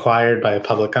to be acquired by a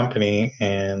public company,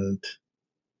 and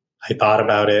I thought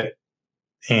about it.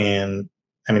 And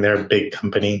they're a big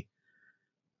company.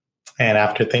 And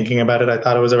after thinking about it, I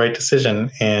thought it was the right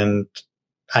decision. And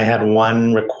I had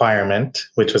one requirement,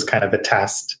 which was kind of the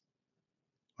test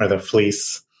or the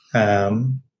fleece.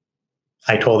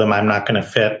 I told him I'm not going to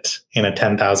fit in a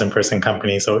 10,000 person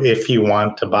company. So if you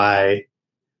want to buy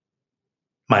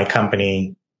my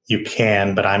company, you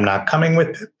can, but I'm not coming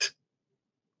with it.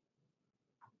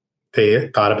 They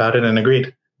thought about it and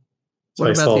agreed. So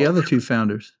what about the other two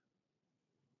founders?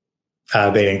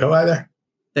 They didn't go either.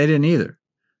 They didn't either.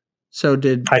 So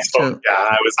I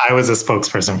was a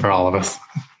spokesperson for all of us.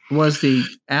 Was the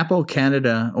Apple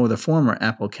Canada or the former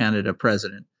Apple Canada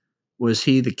president, was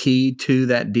he the key to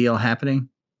that deal happening?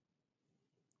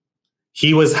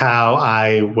 He was how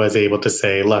I was able to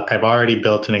say, look, I've already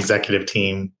built an executive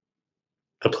team.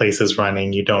 The place is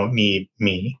running. You don't need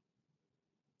me.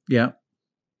 Yeah.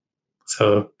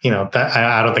 So,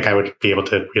 I don't think I would be able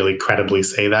to really credibly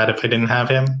say that if I didn't have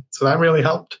him. So that really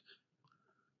helped.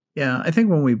 Yeah. I think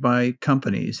when we buy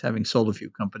companies, having sold a few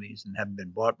companies and having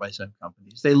been bought by some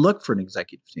companies, they look for an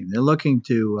executive team. They're looking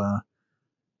to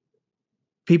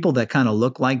people that kind of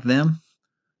look like them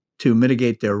to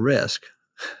mitigate their risk,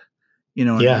 in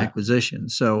an acquisition.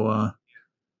 So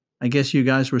I guess you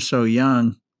guys were so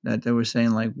young that they were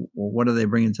saying like, well, what are they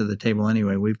bringing to the table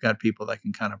anyway? We've got people that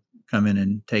can kind of come in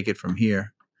and take it from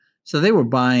here. So they were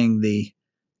buying the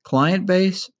client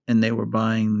base and they were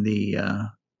buying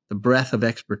the breadth of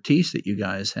expertise that you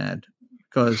guys had,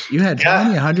 because you had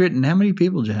 100, and how many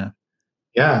people did you have?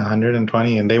 Yeah,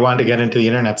 120, and they wanted to get into the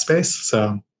internet space.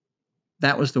 So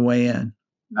that was the way in.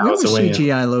 Where was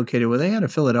CGI located? Were they out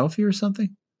of Philadelphia or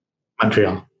something?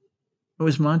 Montreal. It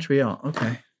was Montreal.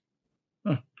 Okay.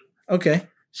 Huh. Okay.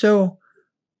 So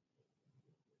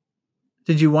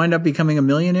did you wind up becoming a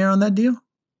millionaire on that deal?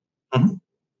 Mm-hmm.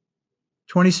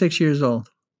 26 years old.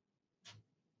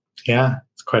 Yeah,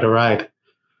 it's quite a ride.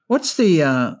 What's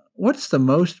the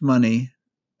most money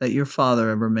that your father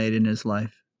ever made in his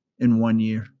life in 1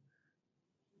 year?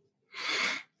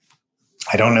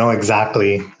 I don't know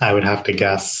exactly. I would have to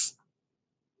guess.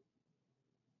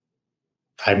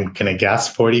 I'm going to guess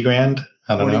 40 grand.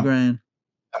 I don't know. 40 grand.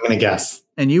 I'm going to guess.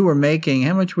 And you were making,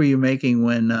 how much were you making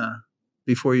when,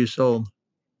 before you sold?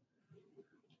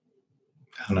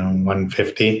 I don't know,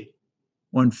 150.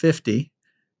 150.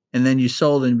 And then you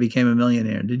sold and became a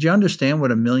millionaire. Did you understand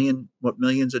what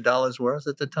millions of dollars worth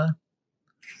at the time?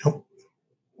 Nope.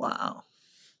 Wow.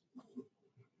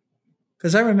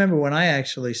 Because I remember when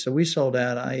so we sold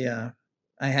out, I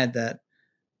had that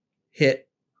hit,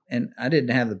 and I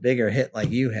didn't have the bigger hit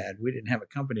like you had. We didn't have a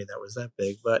company that was that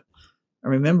big, but I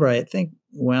remember I think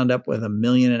wound up with $1.5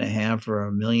 million or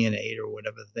 $1.8 million or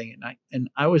whatever the thing. And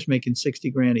I was making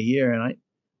 60 grand a year, and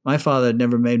my father had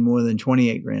never made more than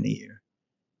 28 grand a year.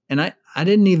 And I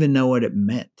didn't even know what it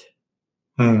meant.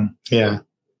 Yeah.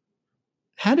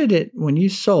 How did it, when you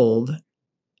sold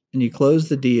and you closed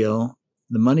the deal,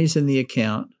 the money's in the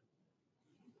account,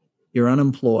 you're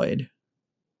unemployed,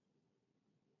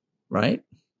 right?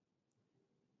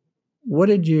 What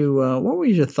were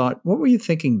your thought? What were you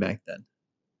thinking back then?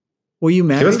 Were you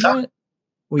married yet?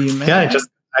 Were you married? Yeah,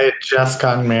 I had just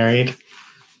gotten married,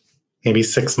 maybe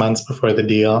 6 months before the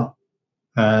deal.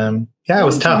 It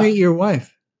was tough. How did you meet your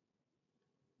wife?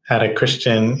 At a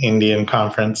Christian Indian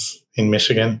conference in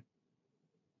Michigan.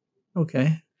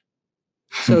 Okay.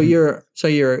 So you're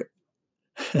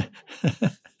I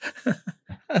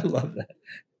love that.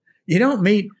 You don't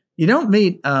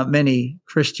meet many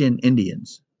Christian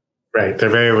Indians. Right. They're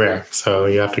very rare. So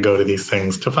you have to go to these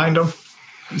things to find them.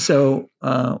 So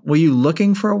were you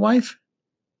looking for a wife?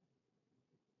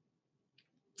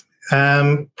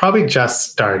 Probably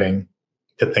just starting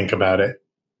to think about it.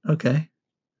 Okay.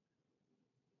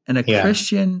 And a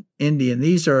Christian Indian,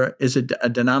 is it a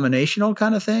denominational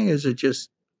kind of thing? Is it just?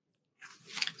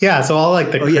 Yeah. So all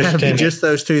like the Christian. You had to be just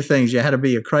those two things. You had to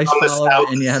be a Christ follower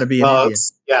and you had to be an Indian.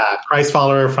 Yeah. Christ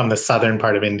follower from the southern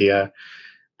part of India.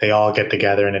 They all get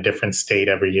together in a different state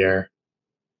every year.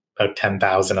 About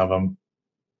 10,000 of them.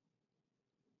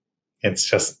 It's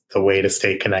just the way to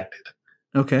stay connected.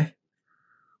 Okay.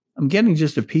 I'm getting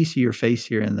just a piece of your face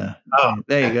here in the. Oh,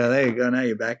 there you go. There you go. Now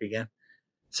you're back again.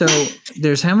 So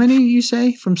there's how many you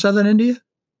say from Southern India?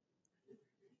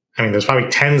 I mean, there's probably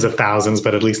tens of thousands,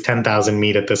 but at least 10,000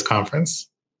 meet at this conference.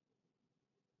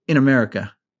 In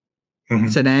America? Mm-hmm.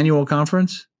 It's an annual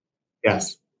conference?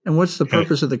 Yes. And what's the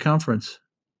purpose of the conference?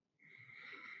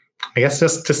 I guess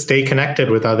just to stay connected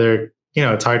with other,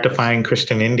 it's hard to find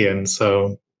Christian Indians.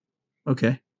 So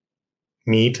okay,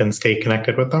 meet and stay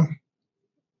connected with them.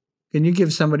 Can you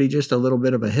give somebody just a little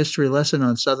bit of a history lesson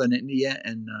on Southern India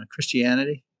and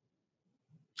Christianity?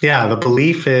 Yeah, the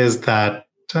belief is that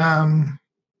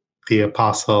the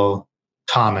Apostle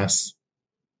Thomas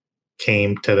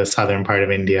came to the southern part of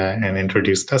India and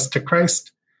introduced us to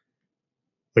Christ,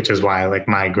 which is why like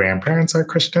my grandparents are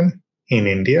Christian in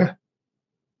India.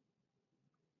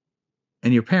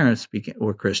 And your parents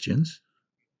were Christians?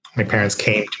 My parents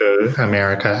came to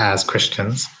America as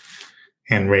Christians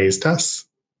and raised us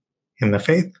in the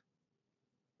faith.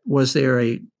 Was there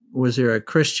a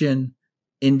Christian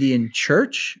Indian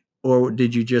church, or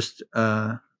did you just?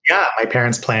 Yeah, my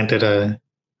parents planted a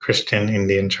Christian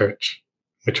Indian church,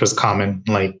 which was common.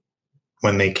 Like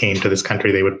when they came to this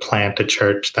country, they would plant a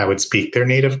church that would speak their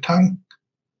native tongue.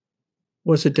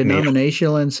 Was it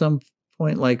denominational in some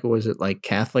point? Like, was it like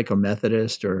Catholic or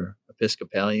Methodist or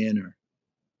Episcopalian or?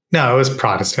 No, it was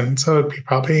Protestant. So it'd be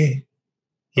probably,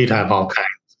 you'd have all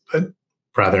kinds, but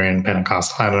Brethren,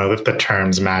 Pentecostal. I don't know if the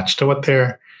terms match to what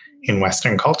they're in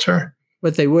Western culture.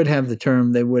 But they would have the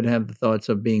term, they would have the thoughts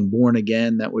of being born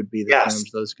again. That would be the terms,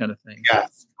 those kind of things.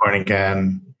 Yes, born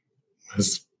again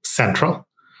was central.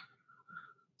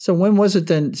 So when was it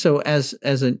then? So as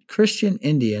a Christian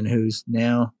Indian who's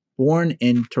now born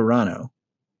in Toronto,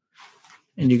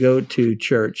 and you go to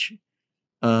church,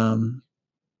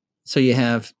 so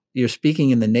you're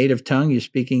speaking in the native tongue, you're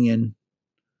speaking in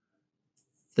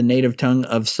the native tongue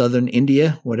of Southern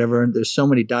India, whatever. There's so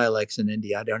many dialects in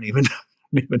India. I don't even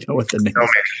know what the name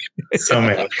is. So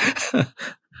many.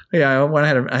 Yeah, I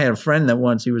had a friend that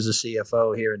once, he was a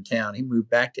CFO here in town. He moved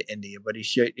back to India, but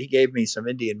he gave me some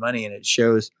Indian money, and it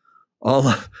shows all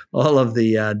of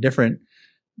the different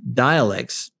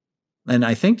dialects. And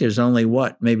I think there's only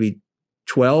maybe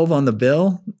 12 on the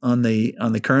bill on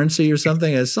the currency or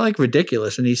something. It's like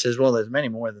ridiculous. And he says, well, there's many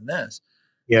more than this.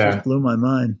 Yeah. It just blew my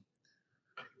mind.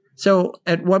 So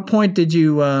at what point did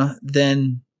you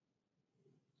then,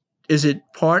 is it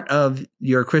part of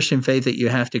your Christian faith that you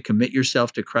have to commit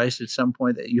yourself to Christ at some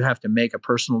point, that you have to make a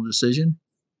personal decision?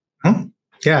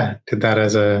 Yeah. Did that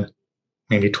as a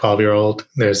maybe 12-year-old.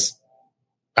 There's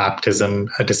baptism,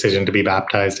 a decision to be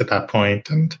baptized at that point.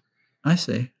 And I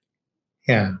see.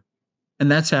 Yeah.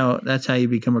 And that's how you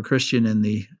become a Christian in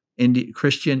the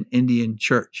Christian Indian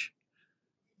church.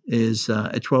 Is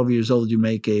at 12 years old, you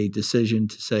make a decision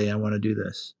to say, I want to do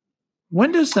this.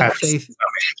 When does the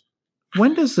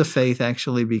faith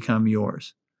actually become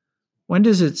yours? When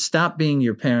does it stop being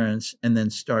your parents and then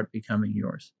start becoming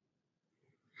yours?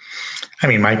 I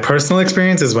mean, my personal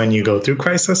experience is when you go through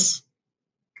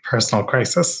personal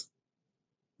crisis.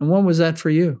 And when was that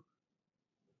for you?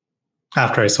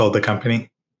 After I sold the company.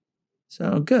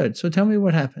 So good. So tell me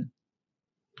what happened.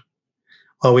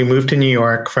 Well, we moved to New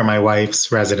York for my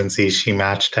wife's residency. She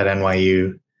matched at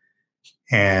NYU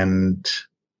and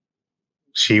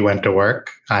she went to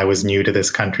work. I was new to this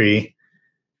country,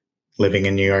 living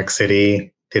in New York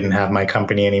City, didn't have my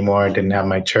company anymore, didn't have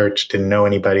my church, didn't know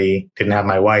anybody, didn't have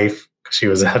my wife because she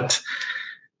was at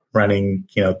running,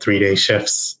 3-day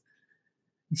shifts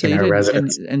so in her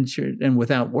residence. And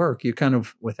without work, you're kind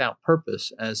of without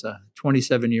purpose as a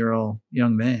 27-year-old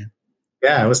young man.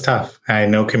 Yeah, it was tough. I had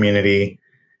no community.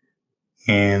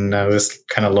 And I was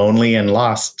kind of lonely and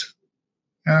lost.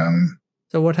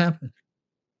 So what happened?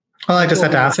 Well, I just had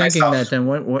to ask myself. That then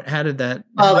what? How did that?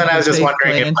 Well, then I was just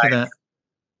wondering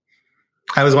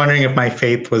I was wondering if my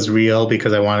faith was real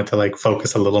because I wanted to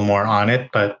focus a little more on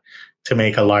it. But to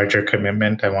make a larger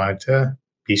commitment, I wanted to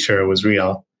be sure it was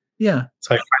real. Yeah.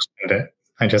 So I questioned it.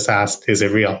 I just asked, is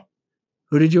it real?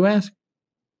 Who did you ask?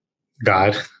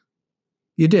 God.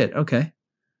 You did. Okay.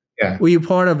 Yeah. Were you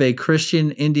part of a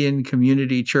Christian Indian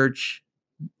community church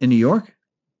in New York?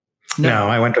 No,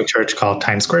 I went to a church called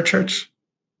Times Square Church.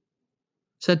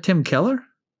 Is that Tim Keller?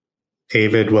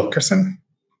 David Wilkerson.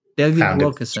 David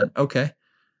Wilkerson. Okay.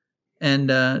 And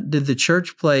did the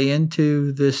church play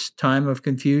into this time of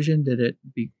confusion? Did it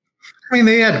be? I mean,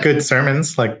 they had good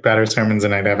sermons, like better sermons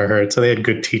than I'd ever heard. So they had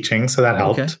good teaching. So that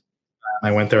helped. Okay.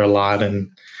 I went there a lot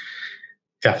and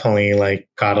definitely like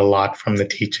got a lot from the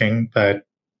teaching. But,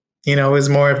 you know, it was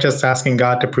more of just asking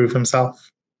God to prove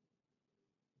himself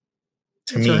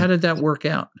to me. So how did that work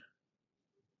out?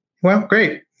 Well,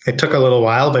 great. It took a little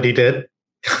while, but he did.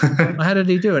 How did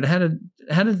he do it? How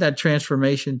did that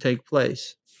transformation take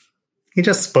place? He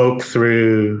just spoke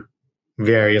through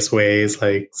various ways.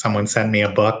 Like someone sent me a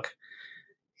book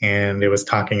and it was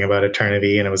talking about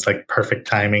eternity and it was like perfect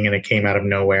timing and it came out of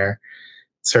nowhere.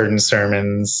 Certain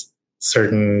sermons,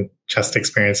 certain just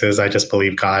experiences. I just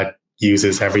believe God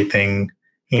uses everything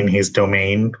in his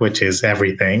domain, which is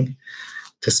everything,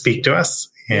 to speak to us.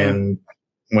 Yeah. And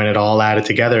when it all added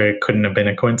together, it couldn't have been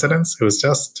a coincidence. It was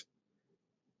just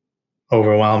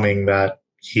overwhelming that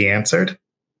he answered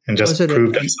and just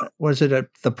proved himself. Was it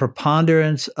the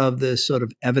preponderance of the sort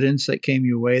of evidence that came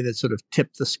your way that sort of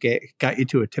tipped the scale, got you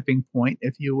to a tipping point,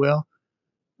 if you will?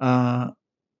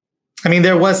 I mean,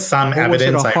 there was some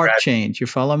evidence. Was it a heart change? You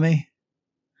follow me?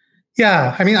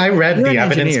 Yeah. I mean, I read You're the an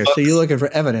evidence engineer, books. so you're looking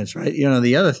for evidence, right? You know,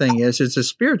 the other thing is it's a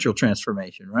spiritual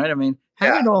transformation, right? I mean,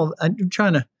 I'm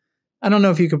trying to, I don't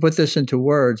know if you could put this into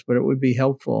words, but it would be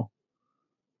helpful.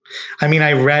 I mean,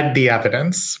 I read the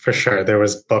evidence for sure. There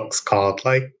was books called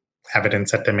like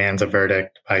Evidence That Demands a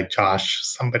Verdict by Josh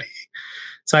somebody.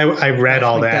 So I read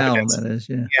all the evidence. That is,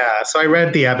 yeah. Yeah. So I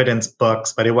read the evidence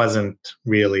books, but it wasn't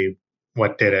really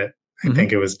what did it. I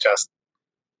think it was just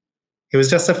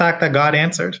the fact that God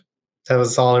answered. That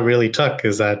was all it really took,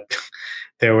 is that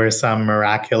there were some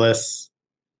miraculous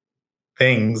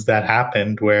things that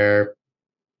happened where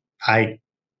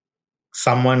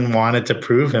someone wanted to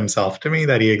prove himself to me,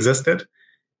 that he existed.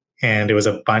 And it was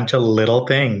a bunch of little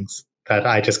things that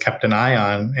I just kept an eye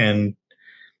on. And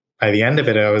by the end of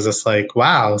it, I was just like,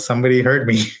 wow, somebody heard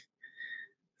me.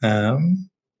 Do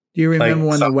you remember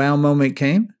when the wow moment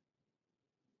came?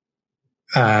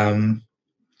 I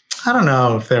don't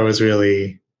know if there was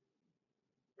really.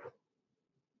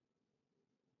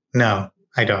 No,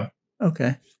 I don't.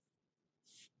 Okay.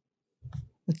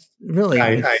 It's really.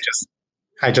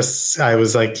 I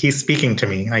was like, he's speaking to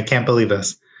me. I can't believe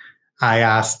this. I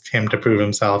asked him to prove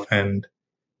himself, and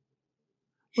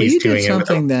he's doing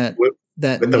something it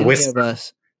that many of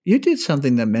us. You did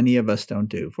something that many of us don't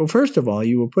do. Well, first of all,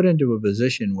 you were put into a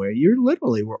position where you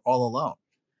literally were all alone.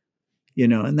 You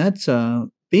know, and that's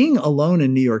being alone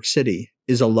in New York City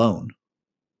is alone,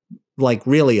 like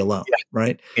really alone,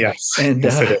 right? Yes, and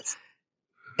yes, it is.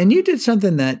 And you did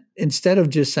something that instead of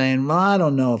just saying, "Well, I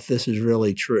don't know if this is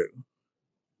really true,"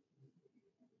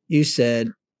 you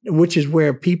said, which is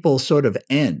where people sort of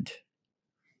end.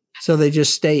 So they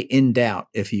just stay in doubt,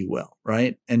 if you will,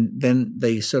 right? And then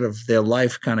they sort of, their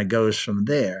life kind of goes from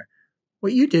there.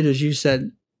 What you did is you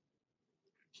said,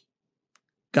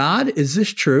 God, is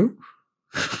this true?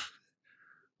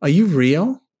 Are you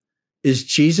real? Is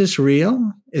Jesus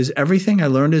real? Is everything I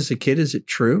learned as a kid, is it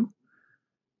true?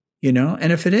 You know,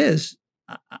 and if it is,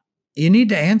 you need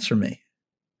to answer me.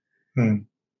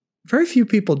 Very few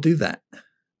people do that.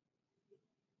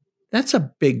 That's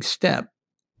a big step.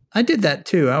 I did that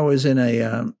too. I was in a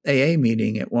AA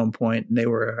meeting at one point, and they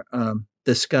were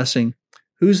discussing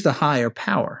who's the higher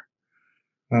power,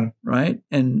 right?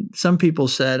 And some people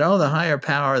said, "Oh, the higher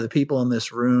power are the people in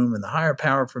this room, and the higher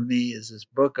power for me is this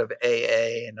book of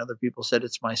AA." And other people said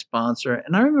it's my sponsor.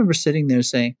 And I remember sitting there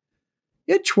saying,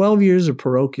 "You had 12 years of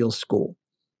parochial school.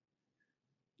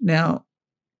 Now,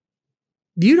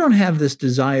 you don't have this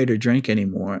desire to drink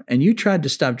anymore, and you tried to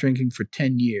stop drinking for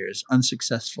 10 years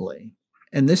unsuccessfully.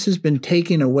 And this has been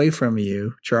taken away from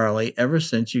you, Charlie, ever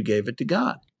since you gave it to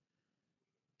God."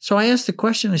 So I asked the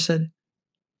question, I said,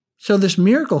 so this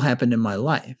miracle happened in my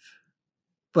life,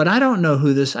 but I don't know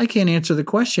I can't answer the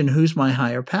question, who's my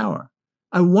higher power?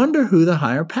 I wonder who the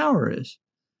higher power is.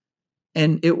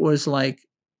 And it was like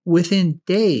within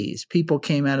days, people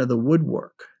came out of the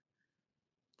woodwork.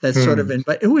 That sort of,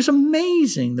 but it was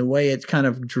amazing the way it kind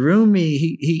of drew me.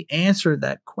 He answered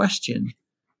that question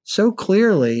so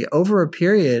clearly over a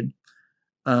period,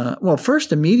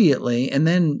 first immediately, and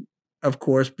then, of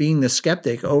course, being the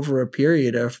skeptic over a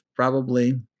period of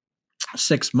probably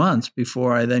 6 months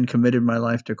before I then committed my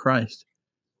life to Christ.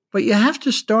 But you have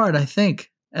to start, I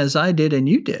think, as I did and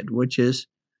you did, which is,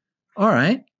 all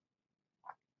right,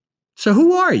 so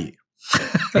who are you?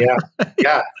 Yeah.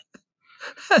 Yeah.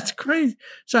 That's crazy.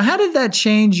 So how did that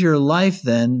change your life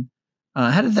then?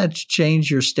 How did that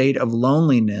change your state of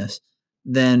loneliness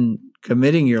then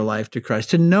committing your life to Christ,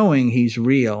 to knowing he's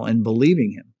real and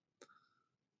believing him?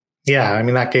 Yeah. I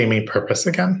mean, that gave me purpose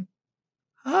again.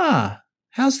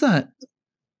 How's that?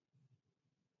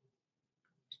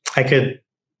 I could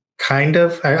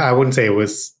I wouldn't say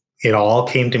it all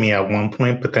came to me at one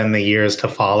point, but then the years to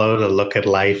follow to look at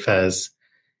life as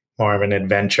more of an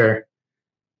adventure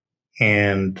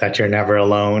and that you're never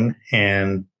alone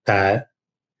and that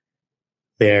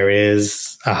there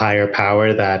is a higher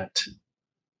power that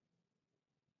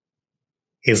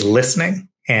is listening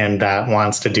and that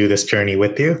wants to do this journey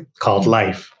with you called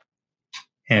life.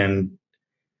 And,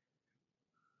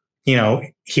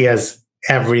 he has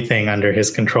everything under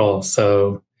his control.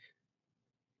 So,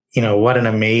 what an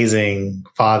amazing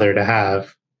father to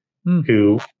have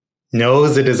who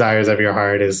knows the desires of your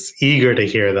heart, is eager to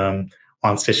hear them,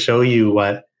 wants to show you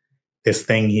what this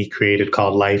thing he created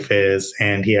called life is.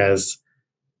 And he has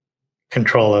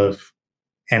control of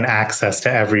and access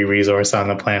to every resource on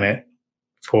the planet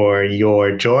for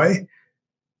your joy.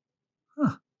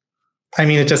 I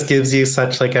mean, it just gives you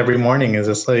such, like, every morning is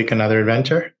just like another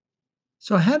adventure.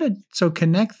 So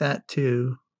connect that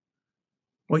to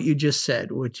what you just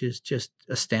said, which is just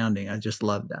astounding. I just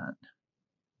love that.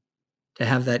 To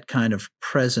have that kind of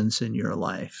presence in your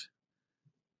life,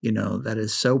 that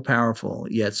is so powerful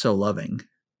yet so loving,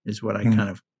 is what I kind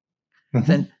of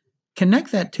then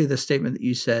connect that to the statement that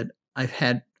you said, I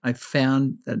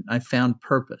found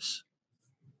purpose.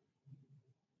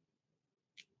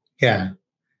 Yeah.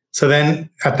 So then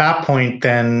at that point,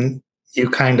 then you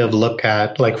kind of look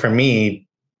at, like, for me,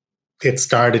 it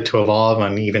started to evolve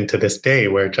on even to this day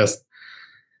where just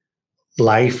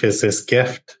life is this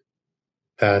gift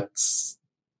that's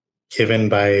given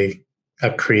by a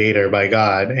creator, by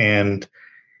God. And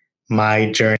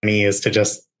my journey is to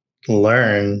just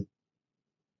learn,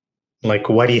 like,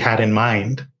 what he had in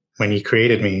mind when he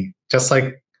created me. Just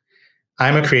like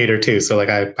I'm a creator too. So, like,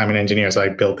 I'm an engineer, so I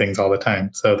build things all the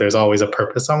time. So there's always a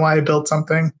purpose on why I build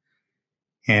something.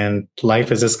 And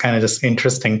life is this kind of just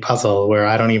interesting puzzle where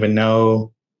I don't even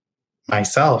know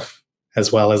myself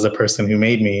as well as the person who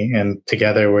made me. And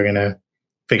together we're going to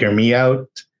figure me out.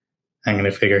 I'm going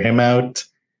to figure him out.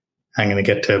 I'm going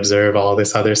to get to observe all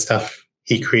this other stuff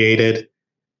he created.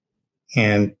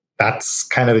 And that's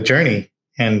kind of the journey.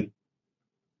 And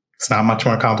it's not much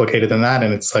more complicated than that.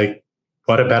 And it's like,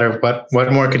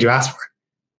 what more could you ask for?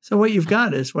 So what you've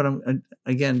got is what I'm,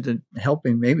 again,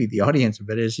 helping maybe the audience a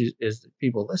bit is the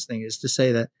people listening, is to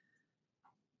say that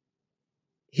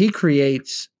he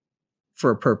creates for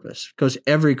a purpose, because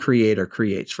every creator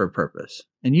creates for a purpose.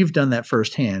 And you've done that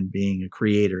firsthand, being a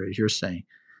creator, as you're saying.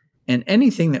 And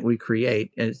anything that we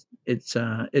create, it's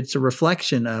a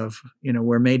reflection of,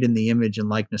 we're made in the image and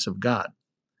likeness of God,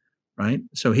 right?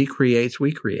 So he creates,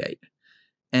 we create.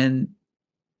 And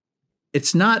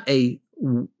it's not a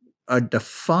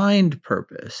defined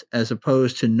purpose, as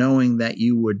opposed to knowing that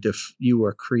you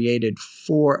were created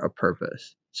for a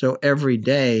purpose. So every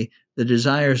day, the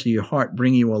desires of your heart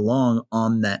bring you along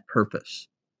on that purpose.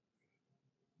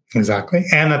 Exactly.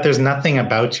 And that there's nothing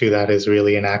about you that is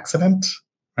really an accident,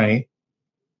 right?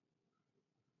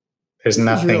 There's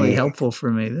nothing. This is really helpful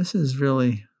for me. This is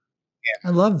really, I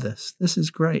love this. This is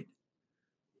great.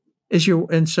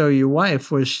 And so your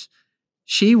wife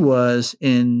she was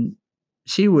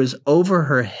over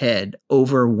her head,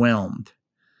 overwhelmed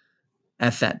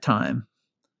at that time.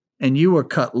 And you were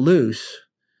cut loose.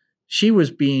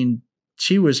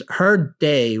 Her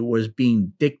day was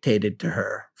being dictated to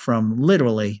her from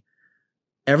literally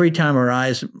every time her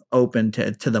eyes opened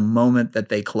to the moment that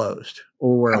they closed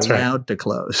or were allowed to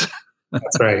close.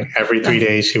 That's right. Every 3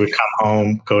 days she would come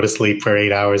home, go to sleep for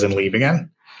 8 hours and leave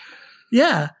again.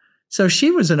 Yeah. So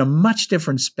she was in a much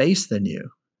different space than you.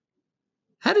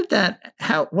 What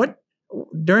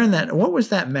was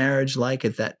that marriage like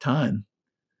at that time?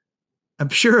 I'm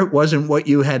sure it wasn't what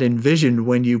you had envisioned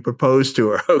when you proposed to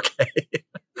her. Okay.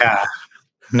 Yeah.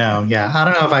 No. Yeah. I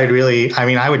don't know if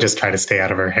I would just try to stay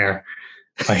out of her hair.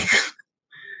 Like,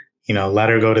 let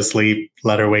her go to sleep,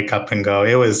 let her wake up and go.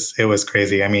 It was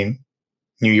crazy. I mean,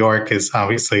 New York is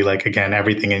obviously, like, again,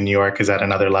 everything in New York is at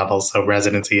another level. So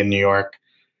residency in New York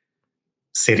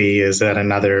City is at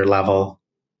another level,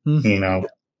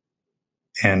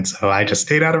 and so I just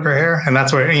stayed out of her hair. And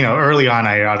that's where, early on,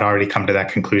 I had already come to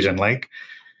that conclusion. Like,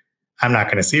 I'm not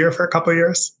going to see her for a couple of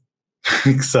years.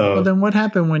 So well, then what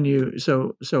happened when you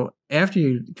so after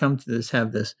you come to this,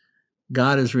 have this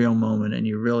God is real moment, and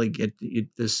you really get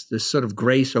this sort of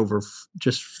grace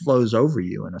just flows over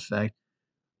you in effect.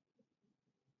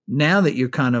 Now that you're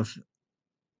kind of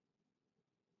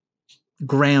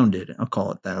grounded, I'll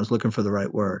call it that. I was looking for the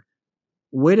right word.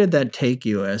 Where did that take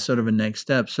you as sort of a next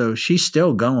step? So she's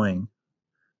still going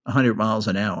 100 miles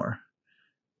an hour,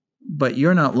 but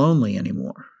you're not lonely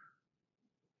anymore.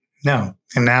 No.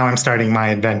 And now I'm starting my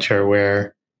adventure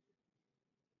where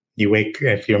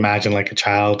if you imagine like a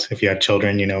child, if you have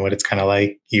children, you know what it's kind of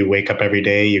like. You wake up every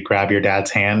day, you grab your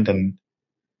dad's hand and.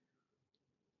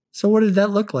 So what did that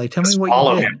look like? Tell me what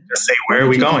you did. Him. Just say, where are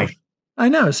we going? I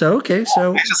know. So, okay.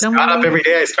 So I just got up every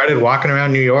day. I started walking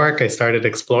around New York. I started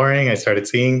exploring. I started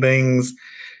seeing things.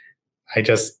 I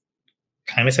just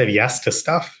kind of said yes to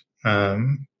stuff.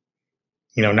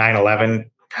 9/11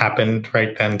 happened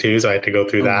right then too. So I had to go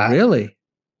through that. Really?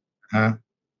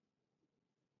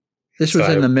 This was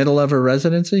in the middle of her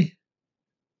residency?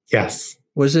 Yes.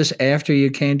 Was this after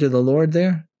you came to the Lord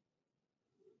there?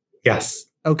 Yes.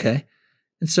 Okay.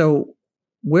 And so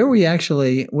where were you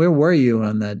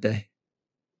on that day?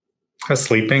 I was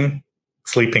sleeping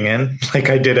in like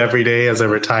I did every day as a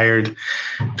retired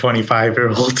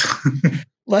 25-year-old.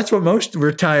 Well, that's what most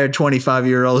retired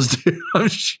 25-year-olds do, I'm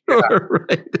sure,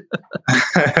 right?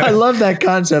 I love that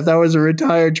concept. I was a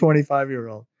retired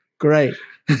 25-year-old. Great.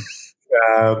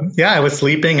 I was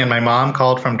sleeping and my mom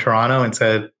called from Toronto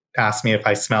and asked me if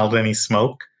I smelled any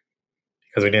smoke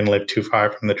because we didn't live too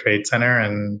far from the Trade Center.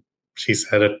 And she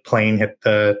said a plane hit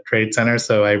the Trade Center.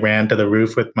 So I ran to the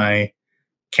roof with my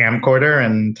camcorder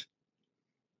and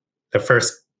the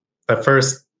first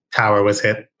tower was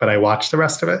hit, but I watched the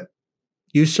rest of it.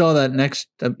 You saw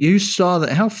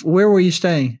that where were you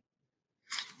staying?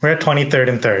 We're at 23rd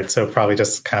and 3rd, so probably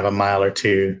just kind of a mile or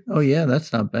two. Oh yeah,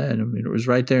 that's not bad. I mean, it was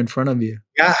right there in front of you.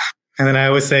 Yeah. And then I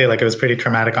always say, like, it was pretty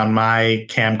traumatic. On my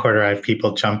camcorder, I have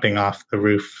people jumping off the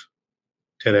roof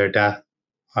to their death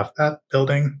off that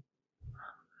building.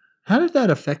 How did that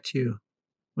affect you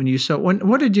when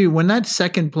that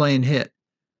second plane hit?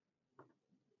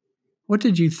 What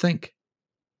did you think?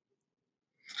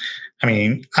 I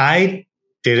mean, I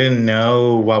didn't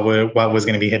know what was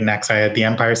going to be hit next. I had the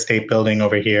Empire State Building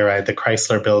over here. I had the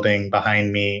Chrysler Building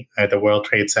behind me. I had the World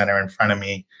Trade Center in front of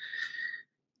me.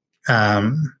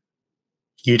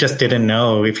 You just didn't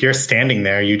know. If you're standing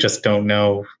there, you just don't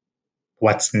know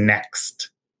what's next.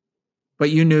 But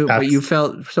you knew, but you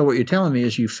felt, so what you're telling me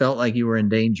is you felt like you were in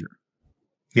danger.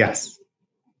 Yes.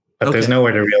 But There's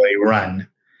nowhere to really run.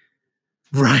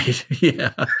 Right.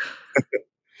 Yeah.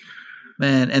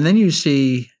 Man. And then you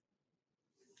see,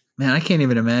 I can't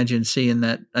even imagine seeing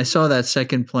that. I saw that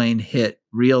second plane hit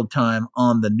real time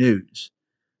on the news,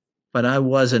 but I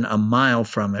wasn't a mile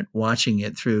from it watching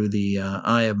it through the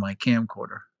eye of my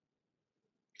camcorder.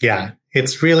 Yeah.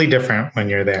 It's really different when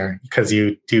you're there because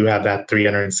you do have that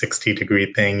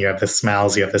 360-degree thing. You have the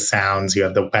smells, you have the sounds, you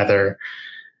have the weather.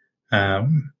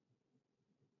 You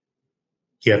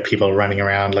have people running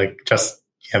around, like just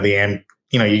you have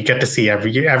you get to see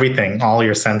everything, all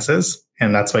your senses,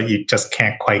 and that's what you just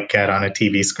can't quite get on a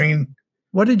TV screen.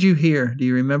 What did you hear? Do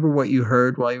you remember what you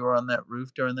heard while you were on that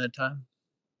roof during that time?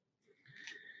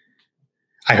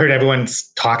 I heard everyone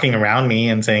talking around me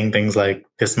and saying things like,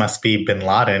 "This must be Bin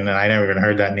Laden," and I never even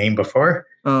heard that name before.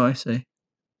 Oh, I see.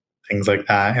 Things like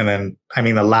that. And then,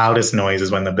 the loudest noise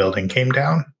is when the building came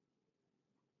down.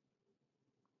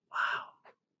 Wow.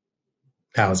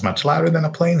 That was much louder than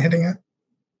a plane hitting it.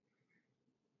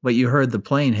 But you heard the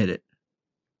plane hit it.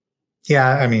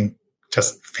 Yeah,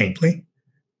 just faintly.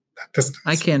 That distance.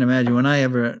 I can't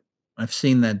imagine I've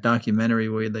seen that documentary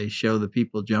where they show the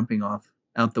people jumping out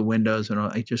the windows and all.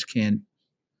 I just can't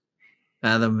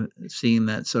fathom seeing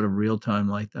that sort of real time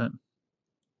like that.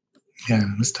 Yeah,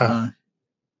 it was tough.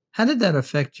 How did that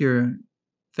affect your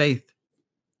faith?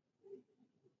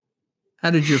 How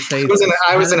did your faith?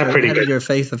 I was in a pretty good. How did your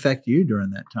faith affect you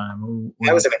during that time?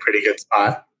 I was in a pretty good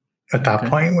spot at that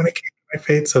point when it came to my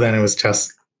faith. So then it was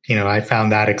just, I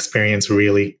found that experience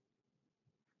really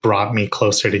brought me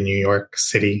closer to New York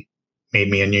City, made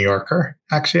me a New Yorker,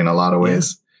 actually, in a lot of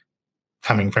ways. Yeah.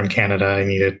 Coming from Canada, I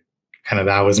needed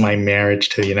that was my marriage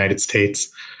to the United States.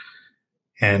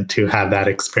 And to have that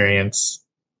experience.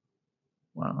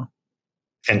 Wow.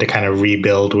 And to kind of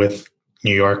rebuild with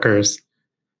New Yorkers.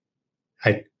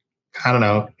 I don't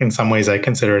know. In some ways, I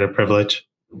consider it a privilege.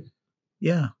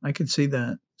 Yeah, I could see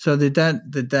that. So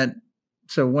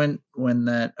so when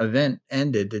that event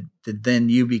ended, did then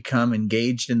you become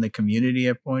engaged in the community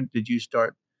at point? Did you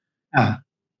start? Yeah.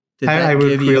 Did that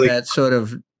give you that sort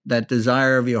of that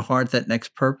desire of your heart, that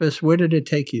next purpose, where did it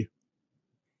take you?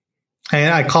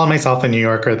 I called myself a New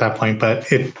Yorker at that point, but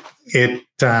I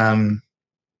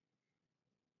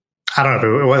don't know if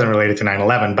it wasn't related to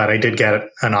 9/11, but I did get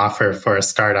an offer for a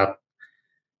startup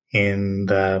in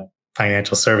the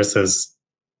financial services,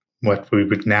 what we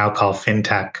would now call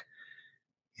fintech.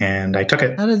 And I took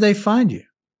it. How did they find you?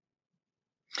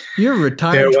 You're a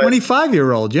retired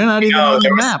 25-year-old. You're not even on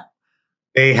the map.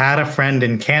 They had a friend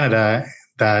in Canada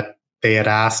that they had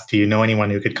asked, do you know anyone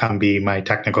who could come be my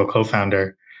technical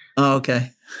co-founder? Oh, okay.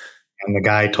 And the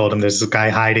guy told him there's this guy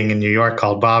hiding in New York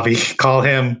called Bobby. Call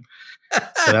him.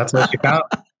 So that's what she found.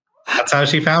 That's how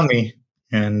she found me.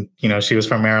 And, she was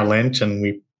from Merrill Lynch, and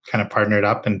we kind of partnered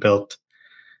up and built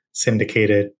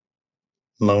syndicated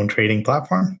loan trading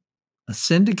platform. A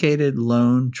syndicated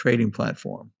loan trading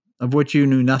platform of which you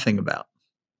knew nothing about.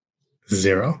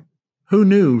 Zero. Who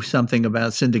knew something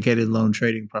about syndicated loan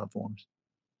trading platforms?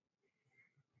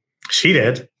 She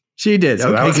did. She did.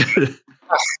 So okay, good.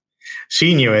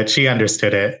 She knew it. She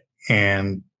understood it.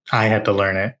 And I had to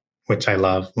learn it, which I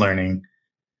love learning.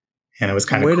 And it was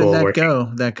kind of cool. Where did that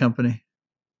go, that company?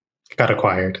 Got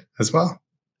acquired as well.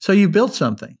 So you built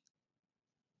something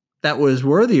that was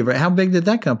worthy of it. How big did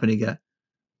that company get?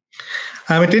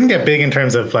 It didn't get big in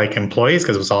terms of like employees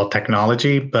because it was all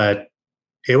technology, but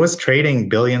it was trading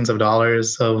billions of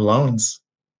dollars of loans.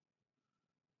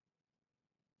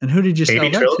 And who did you sell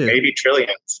that to? Maybe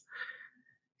trillions.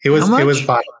 It was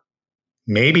by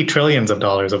maybe trillions of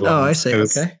dollars of loans. Oh, I see.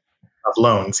 Okay. Of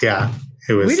loans, yeah.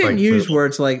 It was. We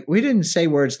didn't say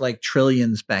words like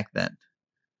trillions back then.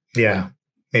 Yeah,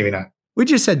 maybe not. We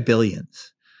just said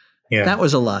billions. Yeah, that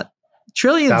was a lot.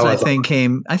 Trillions, I think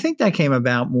that came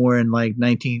about more in like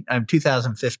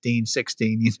 2015,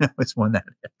 16. It's one that.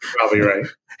 Probably right.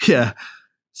 Yeah.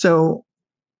 So,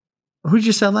 who'd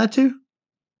you sell that to?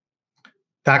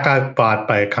 That got bought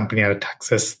by a company out of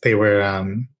Texas. They were.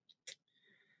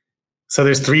 So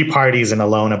there's three parties in a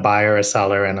loan: a buyer, a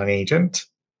seller, and an agent.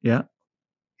 Yeah.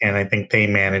 And I think they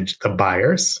managed the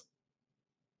buyers.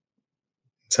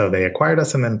 So they acquired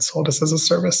us and then sold us as a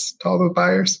service to all the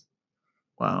buyers.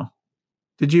 Wow.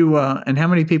 Did you, and how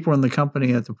many people were in the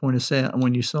company at the point of sale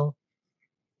when you sold?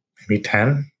 Maybe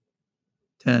 10.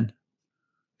 10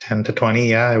 to 20.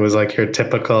 Yeah. It was like your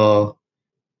typical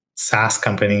SaaS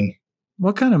company.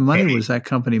 What kind of money was that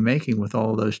company making with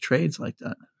all those trades like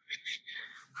that?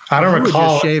 I don't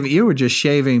recall. You were just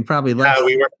shaving probably less.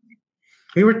 Yeah,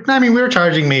 we were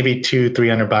charging maybe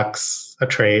 $200-$300 a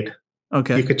trade.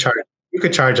 Okay. You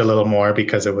could charge a little more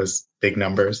because it was big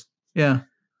numbers. Yeah.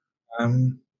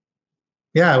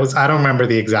 Yeah, it was. I don't remember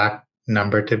the exact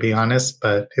number, to be honest,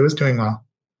 but it was doing well.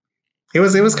 It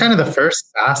was kind of the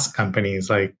first SaaS companies.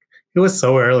 Like, it was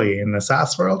so early in the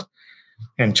SaaS world,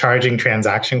 and charging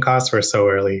transaction costs were so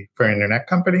early for internet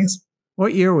companies.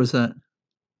 What year was that?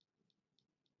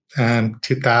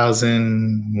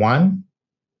 2001.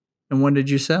 And when did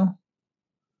you sell?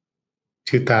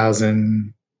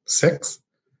 2006.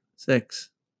 6.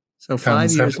 So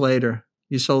 5 years later,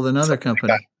 you sold another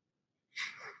company. Like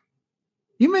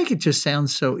you make it just sound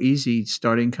so easy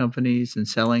starting companies and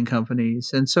selling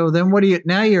companies. And so then what do you,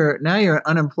 now you're an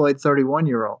unemployed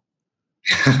 31-year-old.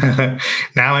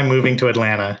 Now I'm moving to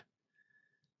Atlanta.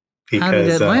 Because, how did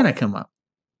Atlanta come up?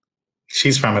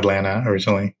 She's from Atlanta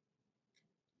originally.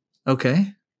 Okay.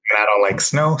 And I don't like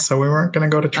snow, so we weren't going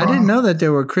to go to Toronto. I didn't know that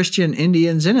there were Christian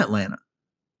Indians in Atlanta.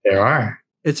 There are.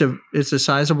 It's a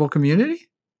sizable community?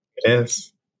 It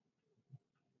is.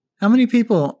 How many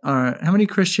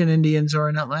Christian Indians are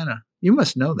in Atlanta? You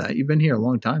must know that. You've been here a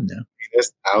long time now.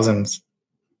 There's thousands.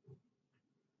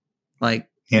 Like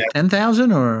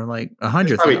 10,000 or like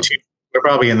 100,000? We're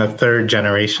probably in the third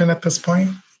generation at this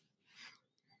point.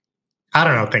 I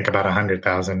don't know. Think about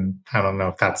 100,000. I don't know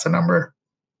if that's the number,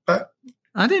 but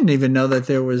I didn't even know that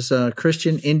there was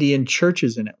Christian Indian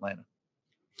churches in Atlanta.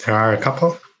 There are a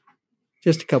couple.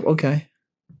 Just a couple. Okay.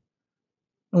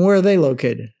 And where are they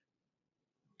located?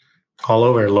 All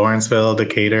over Lawrenceville,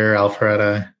 Decatur,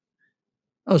 Alpharetta.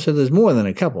 Oh, so there's more than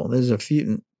a couple. There's a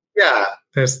few. Yeah,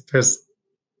 there's.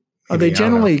 Are they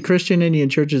generally Christian Indian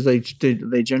churches? They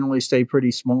generally stay pretty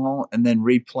small and then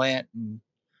replant.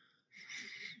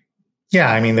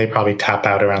 Yeah, I mean they probably tap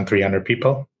out around 300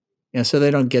 people. Yeah, so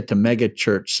they don't get to mega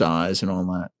church size and all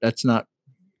that. That's not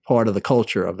part of the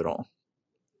culture of it all.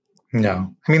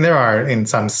 No, I mean there are in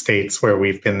some states where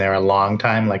we've been there a long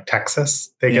time, like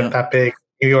Texas. They get that big.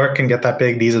 New York can get that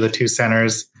big. These are the two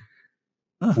centers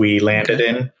we landed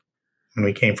in when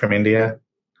we came from India.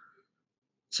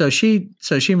 So she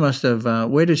must have.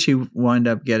 Where did she wind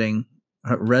up getting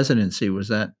her residency? Was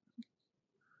that?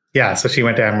 Yeah, so she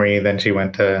went to Emory, then she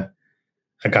went to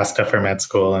Augusta for med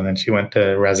school, and then she went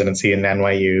to residency in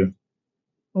NYU.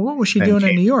 Well, what was she Then doing in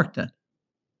came- New York then?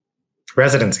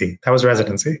 Residency. That was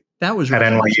residency That was at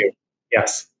residency. NYU.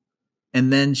 Yes.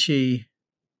 And then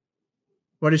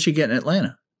what did she get in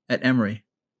Atlanta at Emory?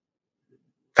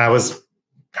 That was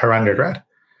her undergrad.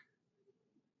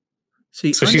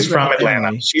 See, So she's from undergrad at Atlanta.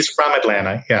 Emory, She's from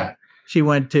Atlanta. Yeah. she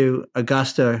went to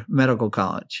Augusta Medical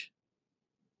College.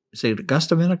 Is it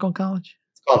Augusta Medical College?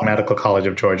 It's called Medical College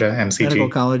of Georgia, MCG. Medical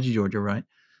College of Georgia, right?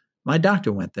 My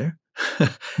doctor went there.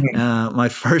 My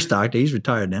first doctor, he's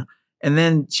retired now. And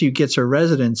then she gets her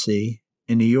residency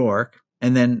in New York.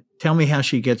 And then tell me how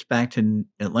she gets back to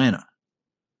Atlanta.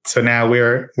 So now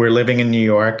we're living in New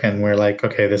York, and we're like,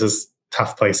 okay, this is a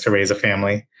tough place to raise a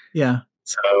family. Yeah.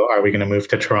 So are we going to move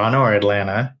to Toronto or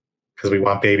Atlanta? Because we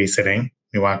want babysitting.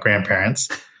 We want grandparents.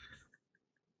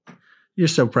 You're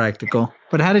so practical.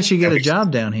 But how did she get a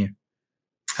job down here?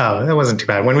 Oh, that wasn't too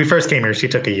bad. When we first came here, she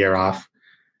took a year off.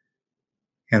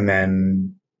 And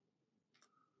then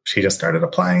she just started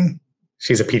applying.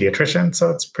 She's a pediatrician,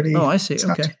 so it's pretty. Oh, I see. It's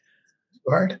not Okay. too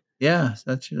hard. Yeah.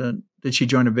 Did she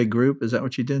join a big group? Is that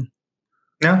what she did?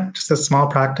 No, just a small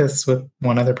practice with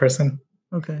one other person.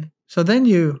 Okay. So then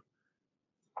you're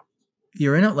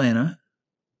in Atlanta.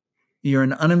 You're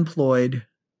an unemployed,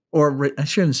 or I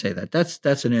shouldn't say that.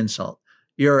 That's an insult.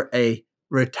 You're a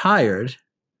retired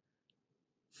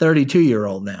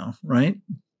 32-year-old now, right?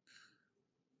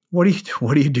 What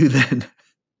do you do then?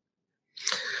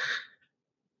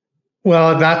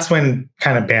 Well, that's when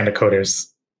kind of Band of Coders,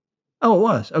 Oh, it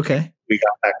was. Okay. we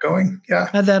got that going. Yeah.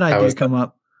 How'd that idea was come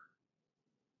up?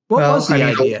 What Well, was the I mean,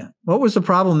 idea? What was the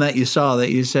problem that you saw that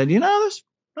you said,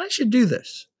 I should do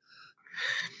this?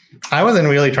 I wasn't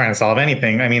really trying to solve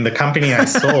anything. I mean, the company I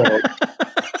sold,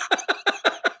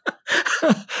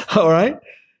 All right.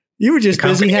 You were just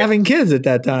busy company- having kids at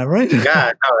that time, right?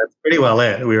 yeah, no, it's pretty well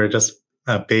it. We were just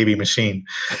a baby machine.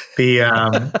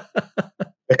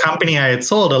 The company I had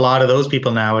sold, a lot of those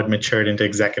people now had matured into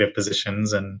executive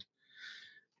positions, and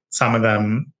some of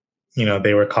them,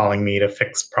 they were calling me to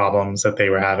fix problems that they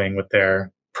were having with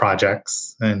their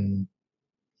projects. And,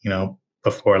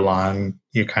 before long,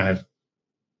 you kind of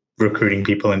recruiting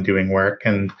people and doing work.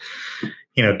 And,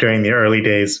 during the early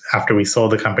days after we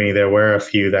sold the company, there were a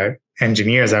few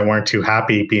engineers that weren't too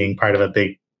happy being part of a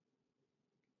big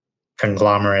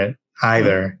conglomerate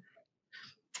either.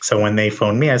 So when they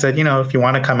phoned me, I said, if you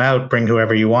want to come out, bring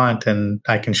whoever you want, and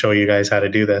I can show you guys how to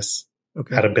do this,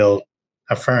 Okay. how to build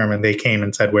a firm. And they came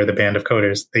and said, we're the Band of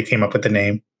Coders. They came up with the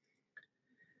name.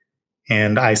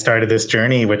 And I started this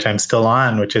journey, which I'm still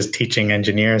on, which is teaching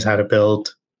engineers how to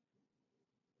build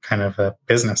kind of a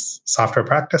business, software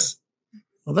practice.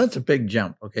 Well, that's a big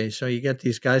jump. Okay. So you get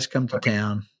these guys come to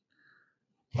town.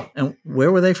 And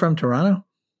where were they from? Toronto?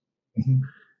 Mm-hmm.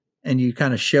 And you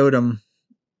kind of showed them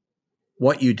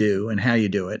what you do and how you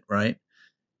do it, right?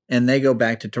 And they go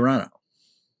back to Toronto,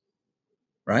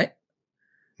 right?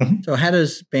 Mm-hmm. So how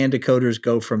does Band of Coders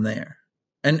go from there?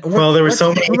 And there were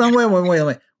so many. Hold on,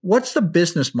 wait. What's the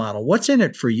business model? What's in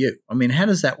it for you? I mean, how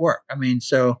does that work? I mean,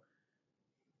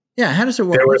 how does it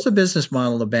work? What's the business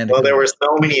model of Band of Coders? Well, there were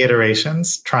so many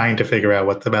iterations trying to figure out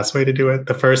what the best way to do it.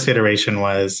 The first iteration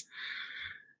was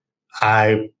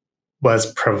I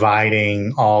was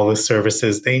providing all the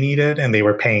services they needed, and they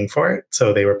were paying for it.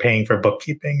 So they were paying for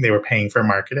bookkeeping, they were paying for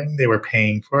marketing, they were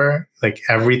paying for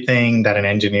everything that an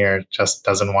engineer just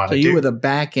doesn't want to do. So you were the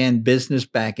back end, business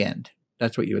back end.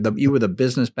 That's what you were. You were the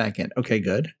business back end. Okay,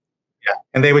 good. Yeah,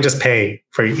 and they would just pay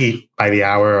for each by the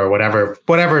hour or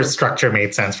whatever structure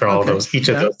made sense for all of each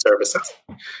of those services.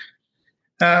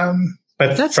 But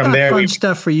that's from not there, fun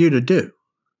stuff for you to do.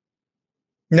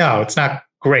 No, it's not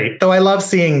great. Though I love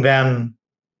seeing them.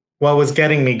 What was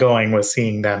getting me going was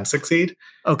seeing them succeed.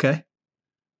 Okay.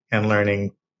 And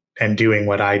learning and doing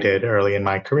what I did early in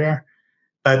my career.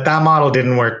 But that model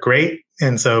didn't work great.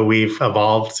 And so we've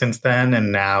evolved since then.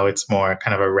 And now it's more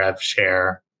kind of a rev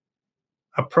share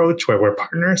approach where we're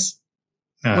partners.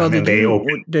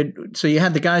 So you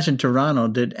had the guys in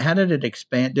Toronto. How did it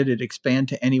expand? Did it expand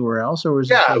to anywhere else, or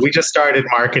was we just started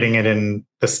marketing it in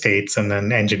the States, and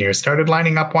then engineers started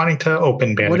lining up wanting to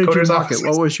open Band of Coders offices.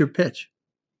 What was your pitch?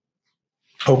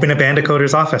 Open a Band of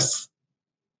Coders office.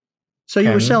 So you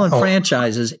were selling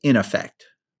franchises in effect,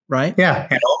 right? Yeah,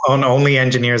 and only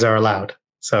engineers are allowed.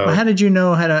 So how did you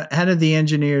know how did the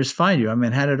engineers find you? I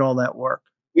mean, how did all that work?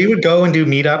 We would go and do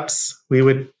meetups. We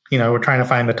would, we're trying to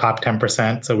find the top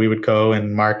 10%. So we would go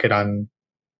and market on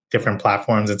different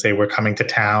platforms and say, we're coming to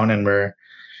town and we're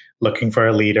looking for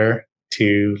a leader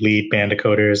to lead Band of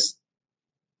Coders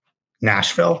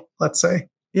Nashville, let's say.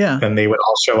 Yeah. Then they would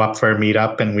all show up for a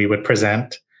meetup and we would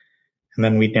present, and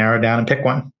then we'd narrow down and pick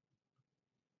one.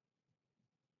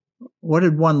 What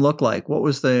did one look like? What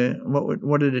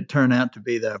did it turn out to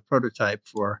be the prototype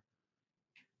for?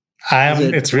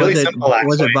 It's really simple, actually.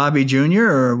 Was it Bobby Jr.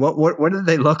 or what did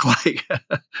they look like?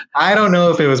 I don't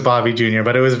know if it was Bobby Jr.,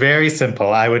 but it was very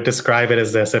simple. I would describe it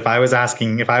as this. If I was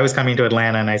coming to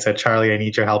Atlanta and I said, Charlie, I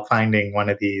need your help finding one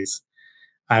of these,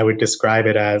 I would describe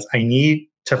it as, I need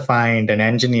to find an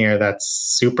engineer that's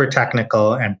super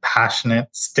technical and passionate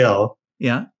still.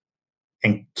 Yeah.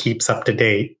 And keeps up to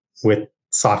date with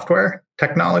software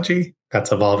technology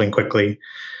that's evolving quickly.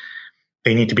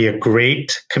 They need to be a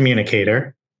great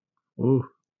communicator. Ooh.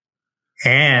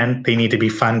 And they need to be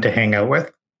fun to hang out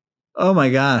with. Oh my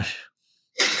gosh.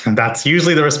 And that's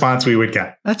usually the response we would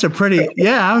get. That's a pretty,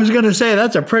 I was going to say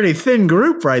that's a pretty thin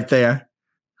group right there.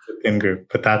 Thin group,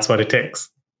 but that's what it takes.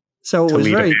 So it was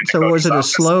was it a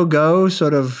slow go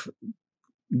sort of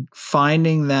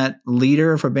finding that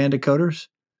leader for Band of Coders?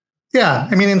 Yeah.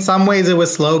 I mean, in some ways it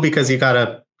was slow because you got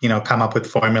to, come up with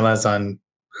formulas on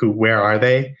where are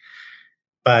they?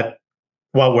 But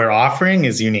what we're offering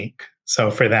is unique. So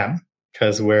for them,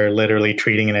 because we're literally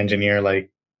treating an engineer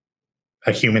like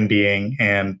a human being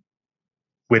and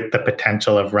with the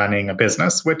potential of running a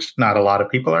business, which not a lot of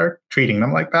people are treating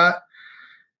them like that.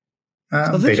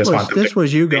 So this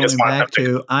was you going back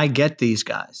to, I get these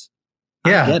guys.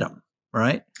 Yeah. I get them,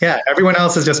 right? Yeah. Everyone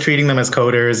else is just treating them as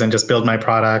coders and just build my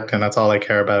product. And that's all I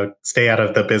care about. Stay out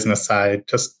of the business side.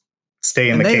 Just stay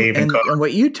in the cave and code. And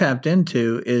what you tapped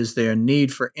into is their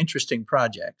need for interesting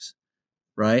projects,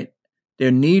 right?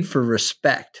 Their need for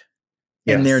respect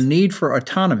and their need for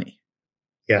autonomy.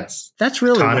 Yes. That's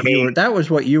really that was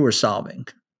what you were solving.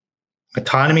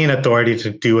 Autonomy and authority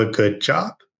to do a good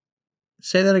job.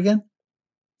 Say that again.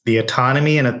 The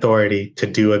autonomy and authority to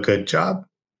do a good job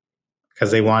because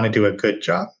they want to do a good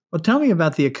job. Well, tell me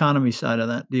about the economy side of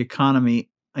that. The economy.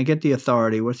 I get the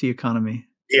authority. What's the economy?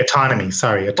 The autonomy.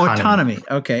 Sorry. Autonomy.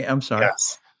 Okay. I'm sorry.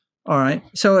 Yes. All right.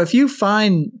 So if you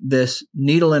find this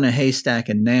needle in a haystack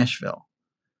in Nashville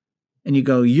and you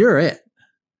go, you're it.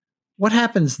 What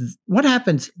happens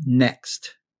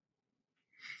next?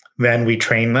 Then we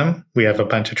train them. We have a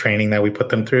bunch of training that we put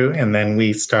them through, and then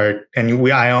we start.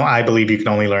 And I believe you can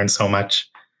only learn so much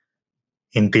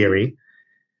in theory.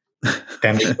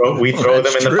 Then we throw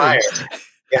them in the fire.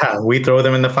 Yeah, we throw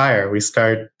them in the fire. We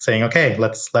start saying, okay,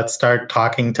 let's start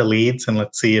talking to leads, and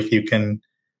let's see if you can,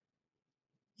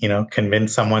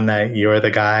 convince someone that you're the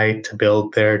guy to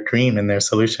build their dream and their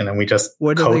solution. And we just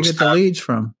where do they get the leads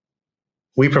from?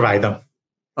 We provide them.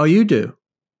 Oh, you do.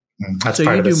 That's so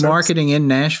part you of do marketing in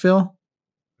Nashville?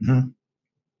 Mm-hmm.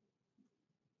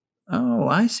 Oh,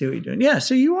 I see what you're doing. Yeah,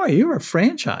 so you're a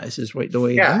franchise is the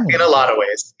way you're doing. In a lot of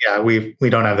ways. Yeah, we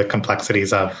don't have the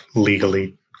complexities of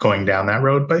legally going down that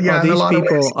road, but yeah,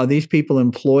 are these people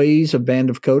employees of Band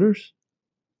of Coders?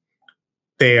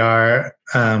 They are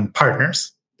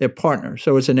partners. They're partners.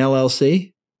 So it's an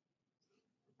LLC?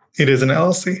 It is an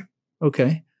LLC.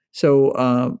 Okay.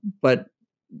 So, but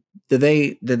do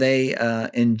they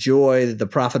enjoy the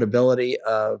profitability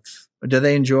of? Do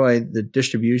they enjoy the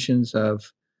distributions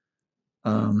of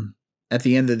at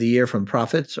the end of the year from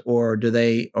profits, or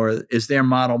is their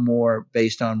model more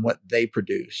based on what they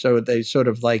produce? So they sort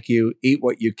of like you eat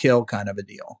what you kill kind of a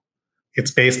deal.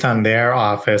 It's based on their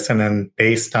office, and then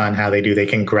based on how they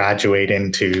can graduate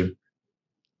into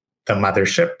the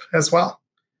mothership as well.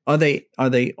 Are they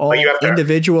all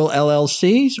individual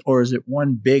LLCs, or is it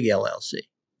one big LLC?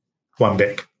 One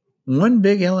big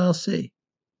LLC.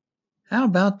 How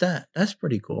about that? That's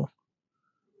pretty cool.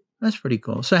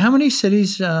 So how many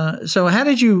cities, so how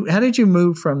did you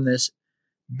move from this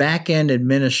back-end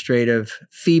administrative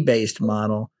fee-based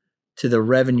model to the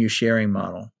revenue sharing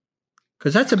model?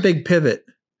 Because that's a big pivot.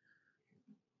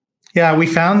 Yeah, we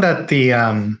found that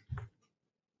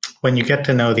when you get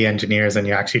to know the engineers and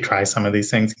you actually try some of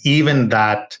these things, even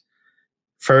that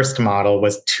first model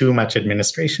was too much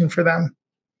administration for them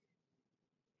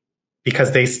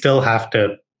because they still have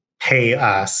to pay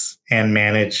us and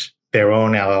manage their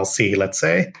own LLC, let's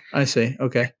say. I see.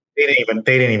 Okay. They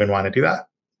didn't even want to do that.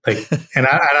 And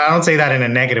I don't say that in a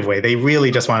negative way. They really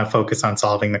just want to focus on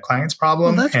solving the client's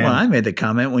problem. Well, that's why I made the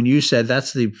comment when you said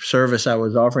that's the service I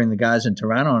was offering the guys in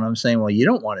Toronto. And I'm saying, well, you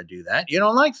don't want to do that. You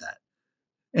don't like that.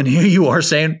 And here you are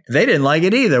saying they didn't like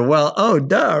it either. Well, oh,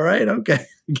 duh, right? Okay.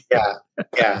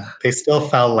 Yeah. They still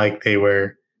felt like they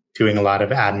were doing a lot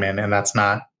of admin, and that's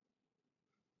not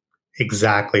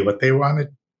exactly what they wanted.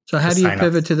 So how do you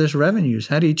pivot to this revenues?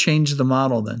 How do you change the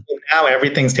model then? Now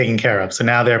everything's taken care of. So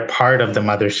now they're part of the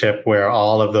mothership where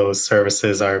all of those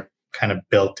services are kind of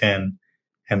built in,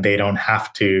 and they don't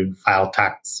have to file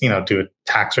tax, do a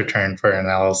tax return for an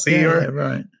LLC or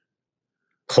right.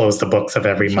 close the books of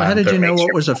every month. How did you know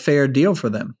what was a fair deal for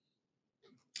them?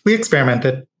 We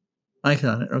experimented. I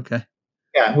got it. Okay.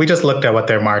 Yeah, we just looked at what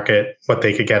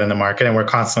they could get in the market, and we're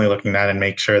constantly looking at it and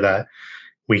make sure that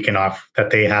we can offer that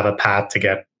they have a path to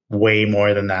get way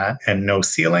more than that and no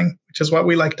ceiling, which is what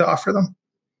we like to offer them.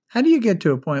 How do you get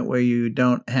to a point where you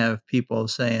don't have people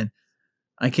saying,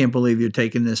 I can't believe you're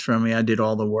taking this from me. I did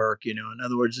all the work, In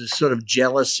other words, this sort of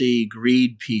jealousy,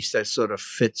 greed piece that sort of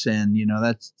fits in,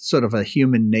 that's sort of a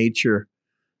human nature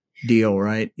deal,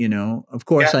 right? Of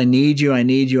course, I need you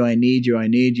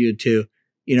to,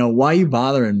 why are you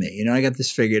bothering me? I got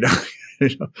this figured out.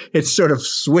 It sort of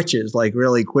switches like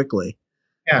really quickly.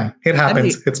 Yeah, it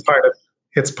happens.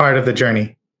 It's part of the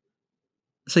journey.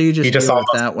 So you just deal with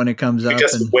that when it comes up. You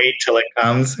just wait till it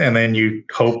comes, and then you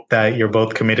hope that you're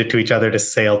both committed to each other to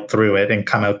sail through it and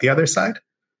come out the other side.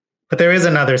 But there is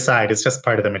another side. It's just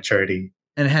part of the maturity.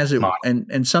 And has it,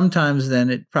 and sometimes then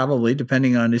it probably,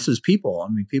 depending on, this is people.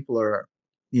 I mean, people are,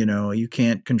 you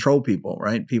can't control people,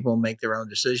 right? People make their own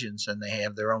decisions and they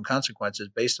have their own consequences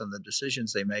based on the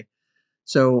decisions they make.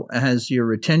 So has your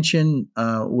retention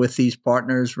with these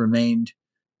partners remained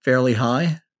fairly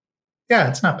high? Yeah,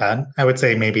 it's not bad. I would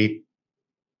say maybe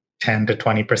 10 to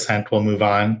 20% will move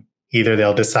on. Either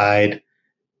they'll decide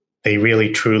they really,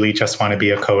 truly just want to be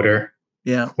a coder,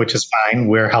 which is fine.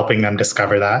 We're helping them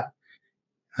discover that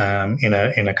in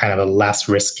a kind of a less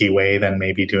risky way than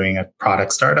maybe doing a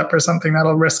product startup or something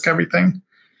that'll risk everything,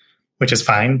 which is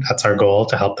fine. That's our goal,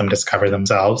 to help them discover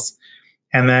themselves.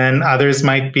 And then others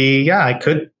might be,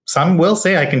 some will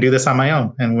say I can do this on my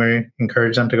own, and we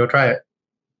encourage them to go try it.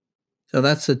 So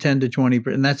that's a 10 to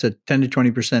 20%, and that's a 10 to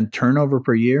 20% turnover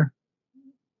per year?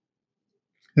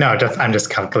 No, I'm just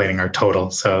calculating our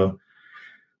total. So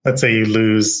let's say you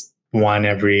lose one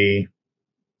every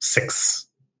 6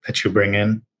 that you bring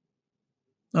in.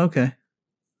 Okay.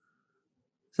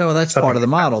 So that's something part of the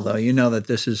model, though. That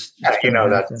this is. That.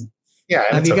 Yeah.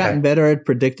 Have you gotten better at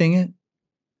predicting it?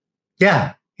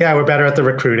 Yeah. Yeah. We're better at the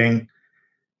recruiting.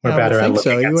 We're better at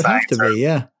looking at you would have to be.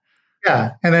 Yeah.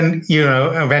 Yeah. And then,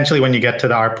 eventually when you get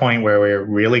to our point where we're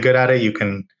really good at it, you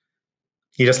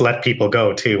just let people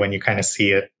go too. When you kind of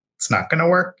see it's not going to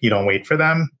work, you don't wait for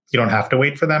them. You don't have to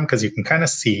wait for them because you can kind of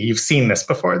see, you've seen this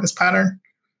before, this pattern.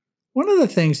 One of the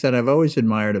things that I've always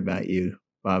admired about you,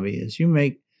 Bobby, is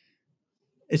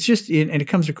it's just, and it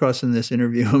comes across in this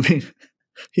interview. I mean,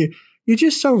 you're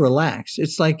just so relaxed.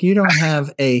 It's like you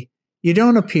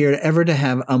don't appear ever to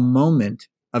have a moment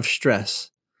of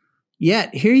stress.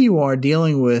 Yet here you are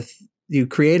dealing with, you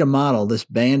create a model, this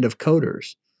band of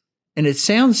coders, and it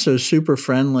sounds so super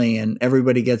friendly and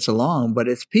everybody gets along, but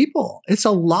it's people. It's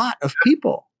a lot of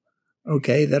people,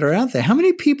 that are out there. How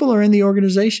many people are in the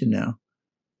organization now?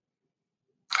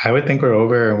 I would think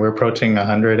we're approaching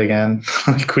 100 again,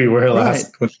 like we were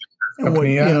last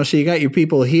company. So you got your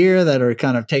people here that are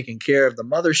kind of taking care of the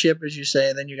mothership, as you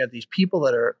say, and then you got these people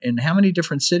that are in how many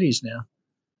different cities now?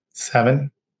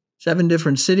 7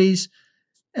 different cities.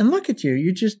 And look at you.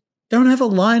 You just don't have a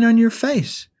line on your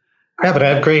face. Yeah, but I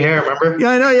have gray hair, remember?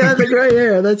 Yeah, I know. You have the gray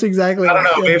hair. That's exactly I don't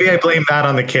know. Maybe I blame that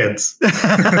on the kids.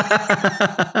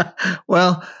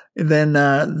 Well, then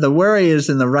the worry is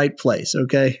in the right place,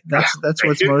 okay? That's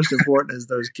what's most important, is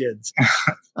those kids.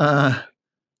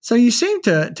 So you seem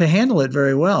to handle it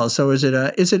very well. So would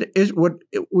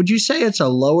you say it's a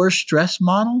lower stress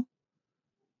model?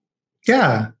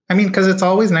 Yeah. I mean, because it's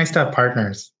always nice to have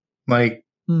partners. Like,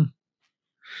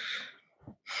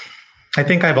 I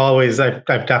think I've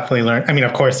definitely learned. I mean,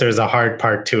 of course, there's a hard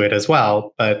part to it as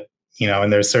well, but,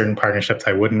 and there's certain partnerships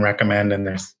I wouldn't recommend. And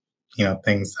there's,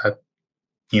 things that,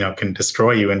 can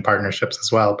destroy you in partnerships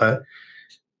as well. But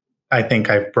I think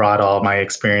I've brought all my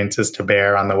experiences to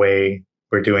bear on the way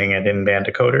we're doing it in Band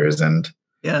of Coders. And,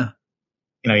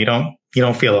 you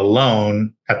don't feel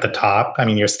alone at the top. I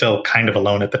mean, you're still kind of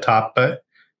alone at the top, but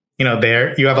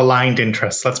there you have aligned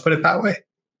interests. Let's put it that way.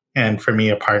 And for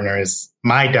me,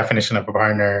 my definition of a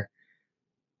partner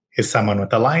is someone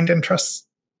with aligned interests.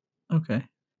 Okay.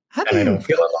 I don't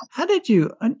feel alone. How did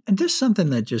you, and this is something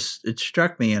that it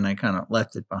struck me and I kind of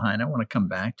left it behind. I want to come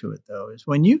back to it though, is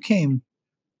when you came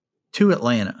to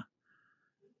Atlanta,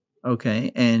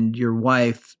 and your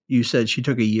wife, you said she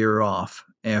took a year off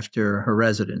after her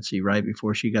residency, right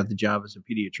before she got the job as a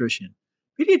pediatrician.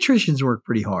 Pediatricians work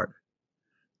pretty hard.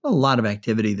 A lot of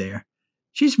activity there.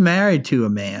 She's married to a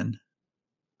man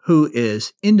who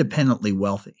is independently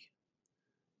wealthy.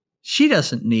 She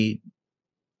doesn't need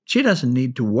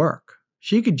to work.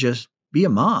 She could just be a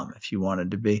mom if she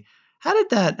wanted to be. How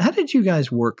did you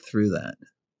guys work through that?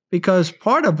 because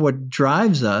part of what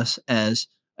drives us as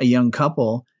a young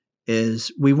couple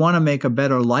is we want to make a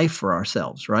better life for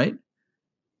ourselves, right?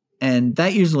 And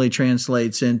that usually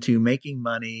translates into making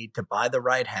money to buy the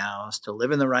right house, to live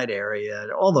in the right area,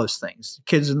 all those things,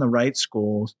 kids in the right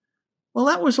schools. Well,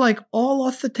 that was like all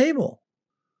off the table.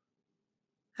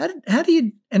 How do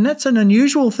you, and that's an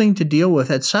unusual thing to deal with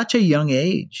at such a young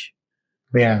age.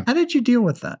 Yeah. How did you deal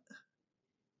with that?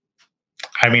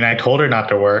 I mean, I told her not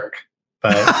to work,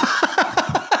 but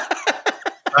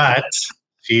but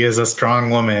she is a strong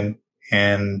woman,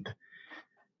 and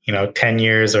 10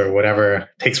 years or whatever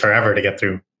takes forever to get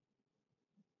through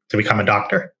to become a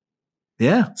doctor.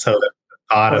 Yeah. So the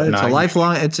thought of it's a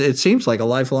lifelong. It seems like a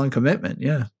lifelong commitment.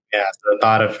 Yeah. Yeah. So the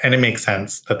thought of, and it makes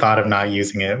sense. The thought of not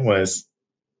using it was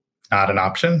not an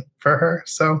option for her.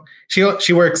 So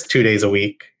she works 2 days a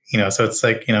week. So it's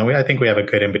like I think we have a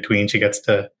good in between. She gets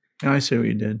to. I see what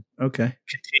you did. Okay.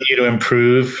 Continue to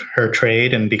improve her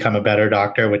trade and become a better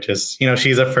doctor, which is,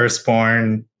 she's a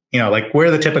firstborn, like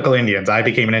we're the typical Indians. I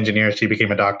became an engineer. She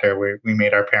became a doctor. We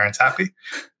made our parents happy.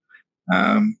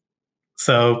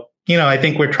 So, I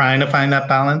think we're trying to find that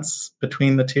balance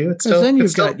between the two. Because then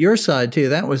you've got your side too.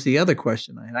 That was the other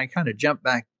question. And I kind of jumped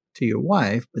back to your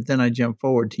wife, but then I jump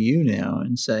forward to you now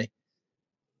and say,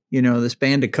 this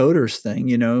band of coders thing,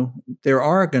 there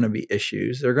are going to be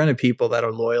issues. There are going to be people that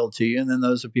are loyal to you. And then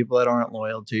those are people that aren't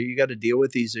loyal to you. You got to deal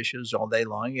with these issues all day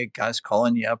long. You got guys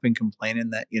calling you up and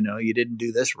complaining that, you didn't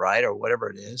do this right or whatever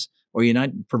it is, or you're not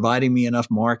providing me enough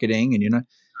marketing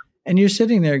and you're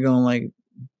sitting there going like,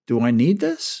 do I need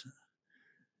this?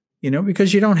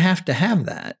 Because you don't have to have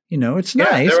that. It's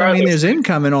nice. I mean, there's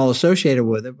income and all associated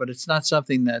with it, but it's not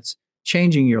something that's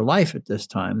changing your life at this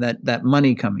time, that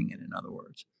money coming in other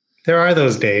words. There are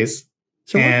those days.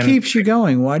 So what keeps you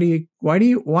going? Why do you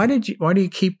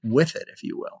keep with it, if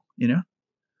you will?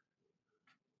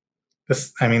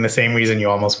 The same reason you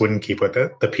almost wouldn't keep with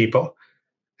it, the people.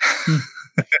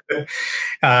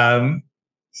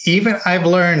 Even I've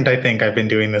learned, I think I've been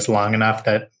doing this long enough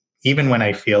that even when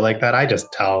I feel like that, I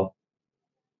just tell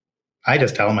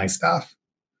my stuff.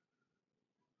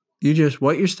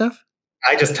 What your stuff?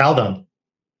 I just tell them.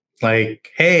 Like,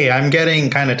 hey, I'm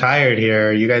getting kind of tired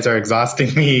here. You guys are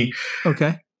exhausting me.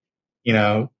 Okay.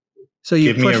 So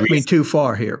you pushed me too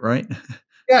far here, right?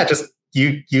 Yeah, just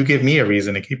you give me a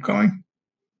reason to keep going.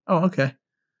 Oh, okay.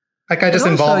 Like I just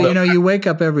involve them. You wake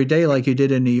up every day like you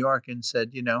did in New York and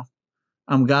said,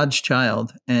 I'm God's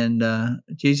child, and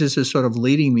Jesus is sort of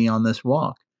leading me on this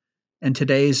walk. And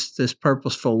today's this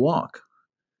purposeful walk,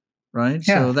 right?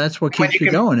 Yeah. So that's what keeps you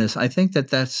going. I think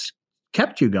that's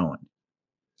kept you going.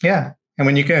 Yeah. And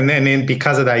when you can, and then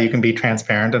because of that, you can be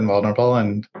transparent and vulnerable.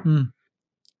 And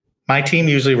my team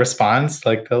usually responds.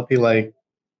 Like they'll be like,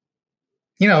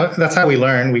 that's how we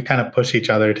learn. We kind of push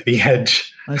each other to the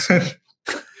edge. I see.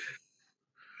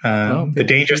 The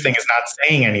dangerous thing is not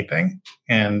saying anything.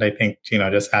 And I think,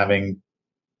 just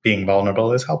being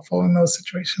vulnerable is helpful in those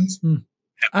situations.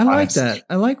 I like that.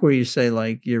 I like where you say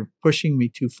like, you're pushing me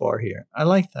too far here. I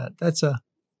like that. That's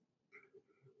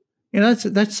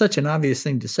that's such an obvious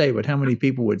thing to say, but how many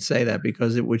people would say that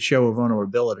because it would show a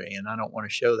vulnerability, and I don't want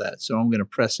to show that, so I'm going to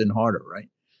press in harder, right?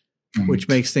 Mm-hmm. Which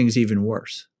makes things even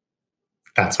worse.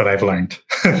 That's what I've learned.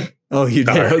 Oh, you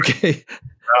did? Okay.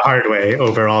 The hard way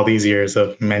over all these years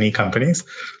of many companies.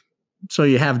 So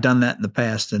you have done that in the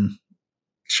past, and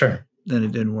sure, then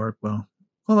it didn't work well.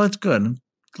 Well, that's good. I'm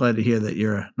glad to hear that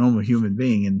you're a normal human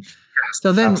being. And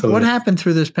so then, absolutely. What happened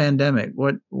through this pandemic?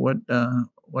 What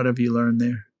have you learned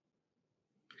there?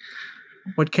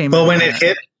 What came? Well, when it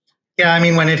hit,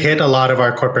 when it hit, a lot of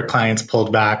our corporate clients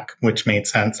pulled back, which made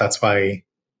sense. That's why,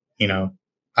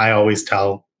 I always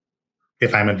tell,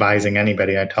 if I'm advising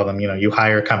anybody, I tell them, you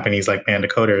hire companies like Band of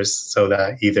Coders so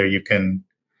that either you can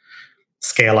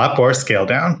scale up or scale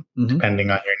down,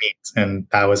 depending on your needs. And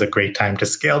that was a great time to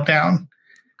scale down.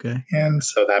 Okay. And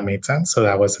so that made sense. So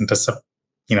that wasn't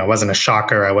a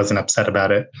shocker. I wasn't upset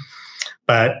about it.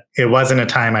 But it wasn't a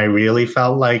time I really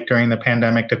felt like during the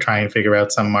pandemic to try and figure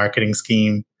out some marketing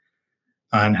scheme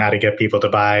on how to get people to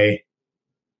buy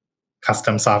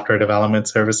custom software development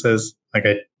services. Like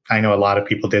I know a lot of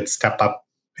people did step up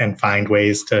and find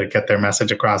ways to get their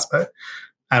message across, but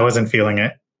I wasn't feeling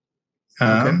it.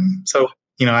 Okay. So,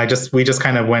 we just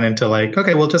kind of went into like,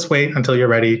 okay, we'll just wait until you're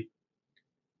ready.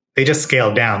 They just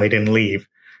scaled down. They didn't leave.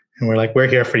 And we're like, we're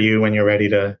here for you when you're ready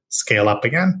to scale up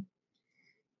again.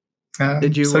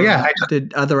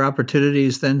 Did other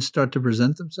opportunities then start to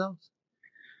present themselves?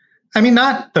 I mean,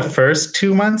 not the first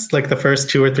 2 months, like the first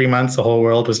 2 or 3 months, the whole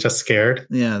world was just scared.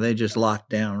 Yeah, they just locked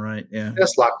down, right? Yeah.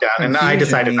 Just locked down. And I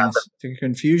decided not to. The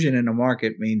confusion in the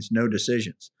market means no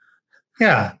decisions.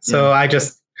 Yeah. So I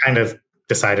just kind of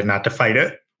decided not to fight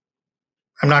it.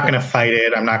 I'm not going to fight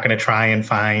it. I'm not going to try and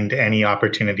find any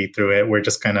opportunity through it. We're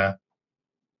just going to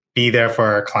be there for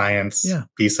our clients,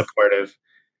 be supportive,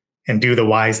 and do the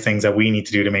wise things that we need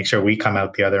to do to make sure we come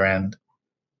out the other end,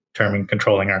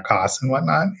 controlling our costs and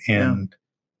whatnot. And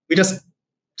we just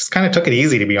kind of took it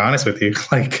easy, to be honest with you.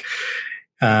 Like,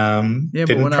 but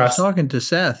when I was talking to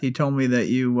Seth, he told me that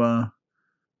you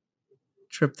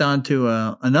tripped onto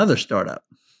another startup.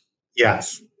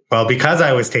 Yes. Well, because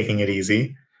I was taking it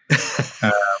easy.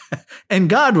 And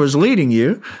God was leading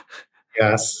you.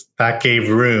 Yes. That gave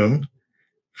room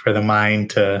for the mind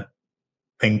to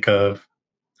think of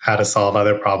how to solve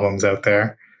other problems out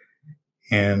there.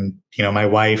 And, my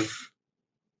wife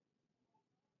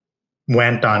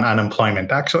went on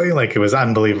unemployment, actually. Like, it was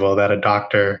unbelievable that a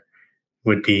doctor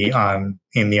would be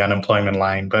in the unemployment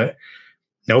line, but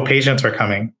no patients were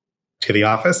coming to the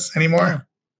office anymore. Yeah.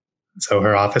 So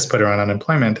her office put her on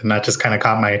unemployment, and that just kind of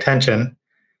caught my attention.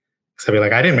 So I'd be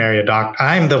like, I didn't marry a doctor.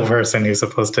 I'm the person who's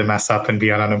supposed to mess up and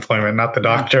be on unemployment, not the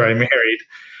doctor I married.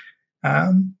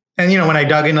 And, when I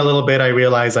dug in a little bit, I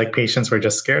realized like patients were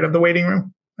just scared of the waiting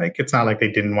room. Like, it's not like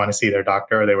they didn't want to see their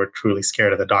doctor or they were truly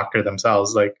scared of the doctor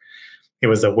themselves. Like, it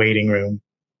was the waiting room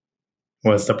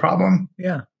was the problem.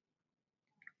 Yeah.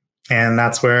 And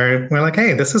that's where we're like,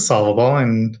 hey, this is solvable.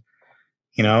 And,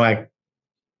 I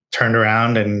turned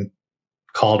around and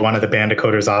called one of the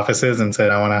Bandicoders offices and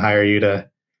said, I want to hire you to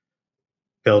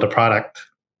build a product.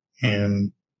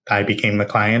 And I became the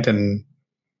client and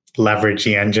leveraged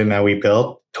the engine that we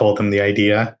built, told them the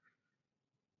idea.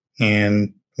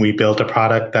 And we built a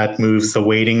product that moves the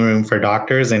waiting room for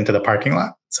doctors into the parking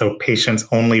lot. So patients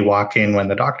only walk in when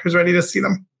the doctor's ready to see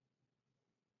them.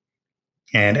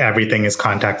 And everything is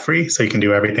contact free. So you can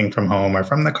do everything from home or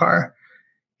from the car.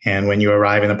 And when you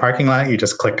arrive in the parking lot, you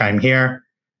just click, I'm here.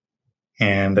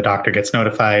 And the doctor gets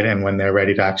notified. And when they're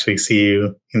ready to actually see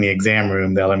you in the exam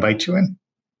room, they'll invite you in.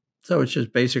 So it's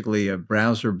just basically a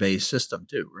browser-based system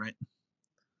too, right?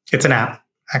 It's an app,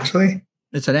 actually.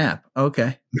 It's an app.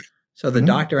 Okay. So the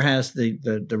doctor has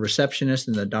the receptionist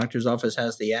in the doctor's office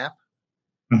has the app.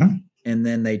 Mm-hmm. And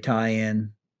then they tie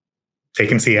in. They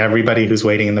can see everybody who's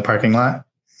waiting in the parking lot.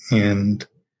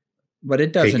 But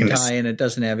it doesn't tie in. It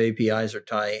doesn't have APIs or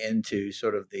tie into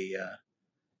sort of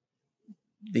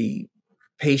the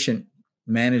patient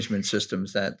management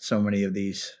systems that so many of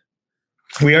these.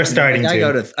 We are starting I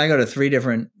go to three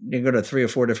or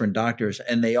four different doctors,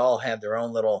 and they all have their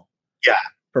own little not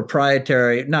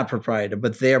proprietary,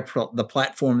 but the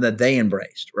platform that they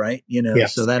embraced, right?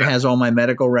 So that has all my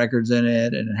medical records in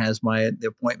it, and it has the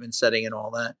appointment setting and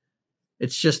all that.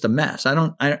 It's just a mess.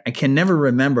 I can never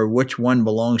remember which one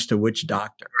belongs to which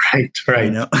doctor. Right.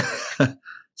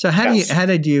 So how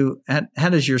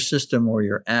does your system or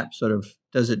your app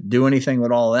does it do anything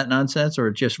with all that nonsense,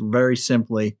 or just very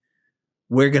simply,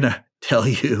 we're going to tell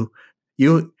you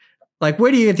like,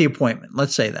 where do you get the appointment?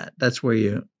 Let's say that's where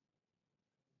do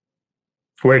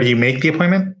you make the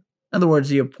appointment? In other words,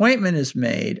 the appointment is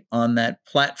made on that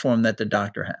platform that the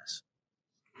doctor has.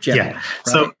 Generally, right?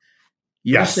 So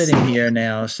you're sitting here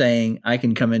now saying, I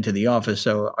can come into the office.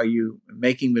 So are you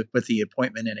making me put the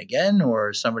appointment in again,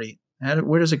 or somebody,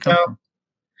 where does it come from?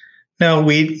 No,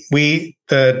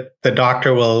 the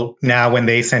doctor will now, when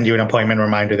they send you an appointment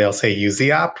reminder, they'll say, use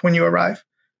the app when you arrive.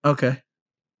 Okay.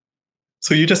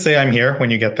 So you just say, I'm here when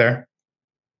you get there.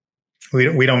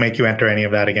 We don't make you enter any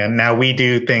of that again. Now we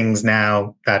do things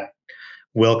now that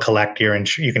will collect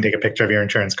you can take a picture of your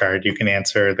insurance card. You can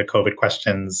answer the COVID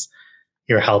questions,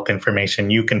 your health information.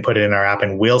 You can put it in our app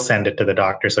and we'll send it to the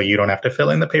doctor so you don't have to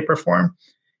fill in the paper form.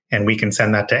 And we can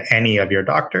send that to any of your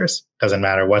doctors. Doesn't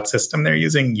matter what system they're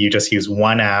using. You just use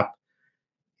one app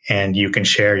and you can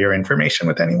share your information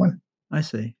with anyone. I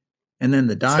see. And then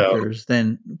the doctors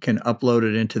then can upload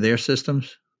it into their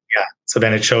systems? Yeah. So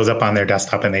then it shows up on their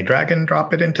desktop and they drag and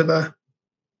drop it into the...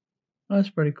 Oh, that's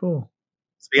pretty cool.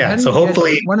 So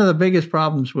hopefully... One of the biggest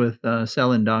problems with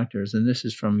selling doctors, and this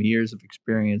is from years of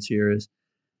experience here, is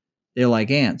they're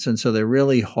like ants. And so they're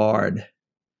really hard.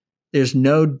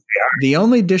 The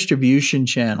only distribution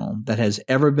channel that has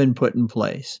ever been put in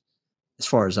place, as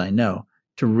far as I know,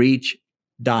 to reach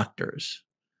doctors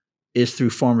is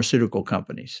through pharmaceutical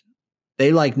companies.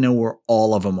 They know where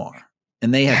all of them are,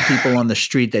 and they have people on the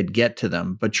street that get to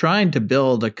them. But trying to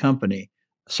build a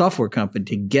software company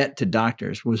to get to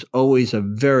doctors was always a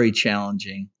very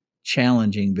challenging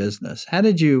business. How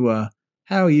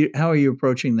are you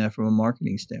approaching that from a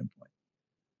marketing standpoint?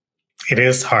 It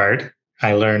is hard.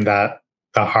 I learned that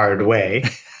the hard way.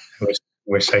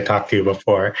 Wish I talked to you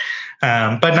before.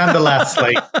 But nonetheless,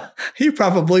 like you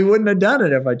probably wouldn't have done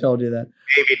it if I told you that.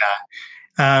 maybe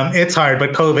not. It's hard,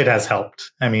 but COVID has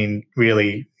helped. I mean,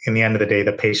 really, in the end of the day,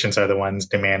 the patients are the ones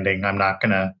demanding. I'm not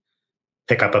going to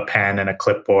pick up a pen and a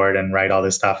clipboard and write all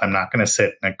this stuff. I'm not going to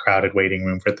sit in a crowded waiting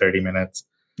room for 30 minutes.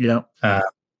 Yeah. I'm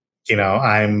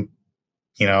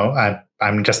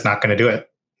just not going to do it.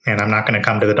 And I'm not going to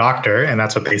come to the doctor. And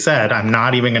that's what they said. I'm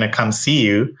not even going to come see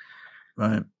you.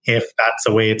 Right. If that's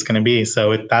the way it's going to be.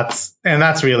 So that's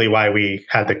really why we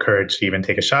had the courage to even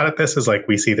take a shot at this, is like,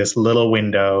 we see this little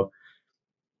window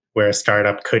where a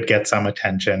startup could get some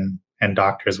attention and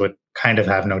doctors would kind of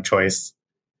have no choice.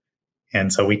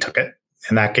 And so we took it,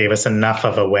 and that gave us enough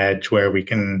of a wedge where we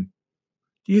can.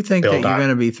 Do you think that you're going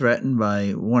to be threatened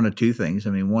by one or two things?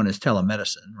 I mean, one is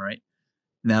telemedicine, right?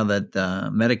 Now that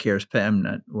Medicare's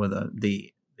payment, with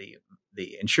the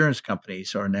insurance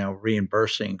companies are now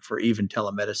reimbursing for even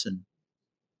telemedicine,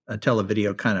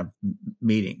 televideo kind of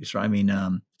meetings, right? I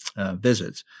mean,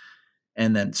 visits.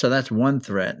 And then, so that's one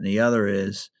threat. And the other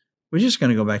is, we're just going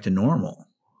to go back to normal.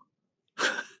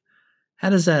 How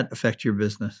does that affect your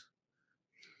business?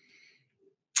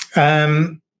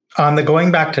 On the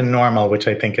going back to normal, which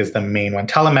I think is the main one,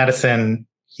 telemedicine,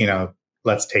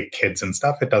 let's take kids and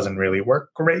stuff. It doesn't really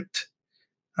work great.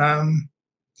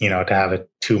 To have a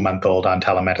 2-month-old on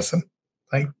telemedicine.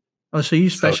 So you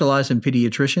specialize in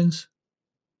pediatricians?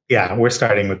 Yeah, we're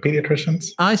starting with pediatricians.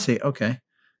 I see. Okay.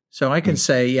 So I can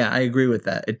say, yeah, I agree with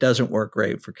that. It doesn't work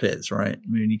great for kids, right? I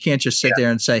mean, you can't just sit there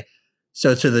and say,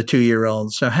 so to the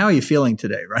 2-year-old, so how are you feeling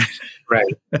today,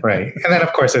 right? Right. And then,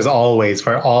 of course, there's always,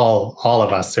 for all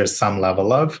of us, there's some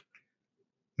level of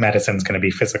medicine's going to be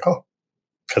physical,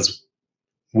 because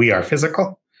we are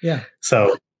physical. Yeah.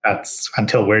 So that's,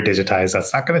 until we're digitized,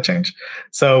 that's not going to change.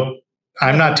 So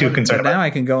I'm not too concerned about it. Now I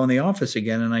can go in the office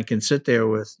again and I can sit there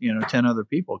with, 10 other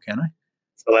people, can I?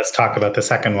 So let's talk about the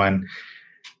second one.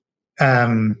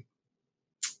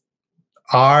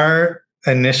 Our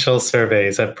initial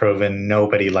surveys have proven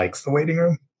nobody likes the waiting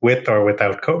room, with or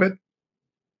without COVID.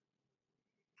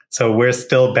 So we're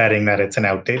still betting that it's an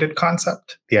outdated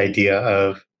concept. The idea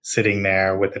of sitting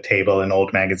there with a table and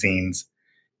old magazines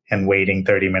and waiting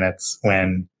 30 minutes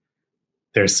when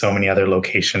there's so many other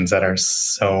locations that are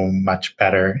so much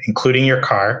better, including your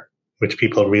car, which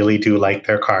people really do like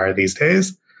their car these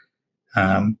days.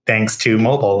 Thanks to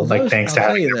mobile, thanks to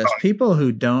having your phone. People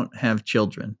who don't have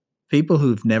children, people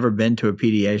who've never been to a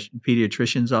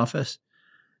pediatrician's office,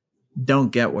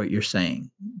 don't get what you're saying.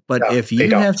 But if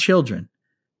you have children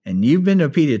and you've been to a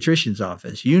pediatrician's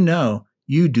office, you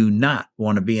do not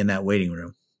want to be in that waiting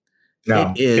room.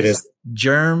 No, it is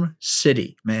germ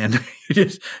city, man.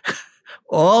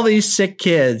 All these sick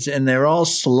kids, and they're all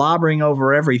slobbering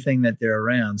over everything that they're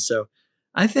around. So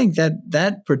I think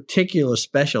that particular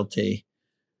specialty,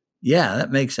 that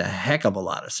makes a heck of a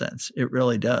lot of sense. It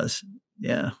really does.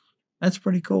 Yeah, that's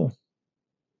pretty cool.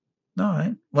 All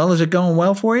right. Well, is it going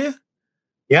well for you?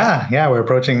 Yeah. We're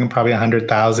approaching probably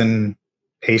 100,000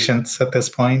 patients at this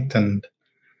point, and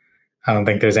I don't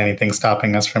think there's anything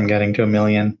stopping us from getting to 1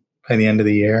 million by the end of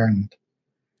the year. And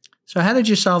so how did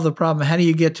you solve the problem? How do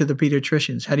you get to the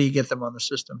pediatricians? How do you get them on the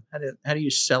system? How do you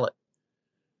sell it?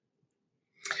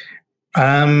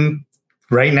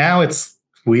 Right now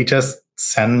we just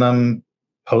send them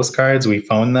postcards, we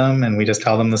phone them, and we just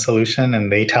tell them the solution,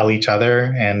 and they tell each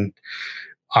other. And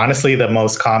honestly, the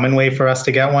most common way for us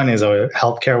to get one is a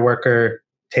healthcare worker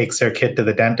takes their kid to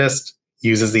the dentist,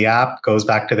 uses the app, goes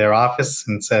back to their office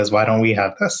and says, why don't we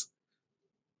have this?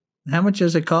 How much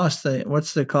does it cost?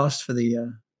 What's the cost for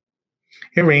the...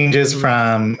 It ranges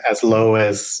from as low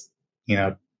as,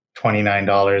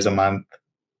 $29 a month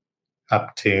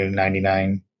up to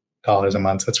 $99 a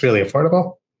month. So it's really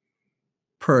affordable.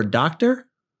 Per doctor?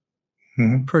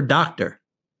 Mm-hmm. Per doctor.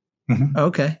 Mm-hmm.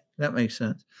 Okay. That makes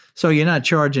sense. So you're not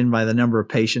charging by the number of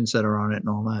patients that are on it and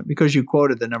all that, because you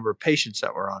quoted the number of patients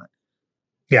that were on it.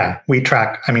 Yeah, we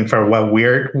track. I mean, for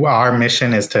what our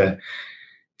mission is to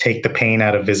take the pain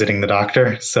out of visiting the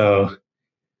doctor. So,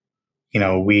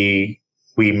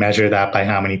 we measure that by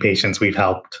how many patients we've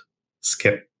helped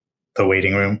skip the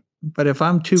waiting room. But if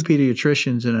I'm 2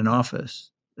 pediatricians in an office,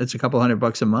 it's a couple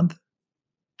 $100 a month.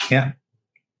 Yeah.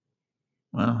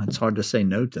 Well, it's hard to say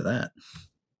no to that.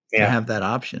 Yeah. To have that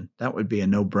option, that would be a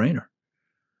no-brainer.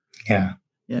 Yeah.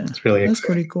 Yeah. It's really That's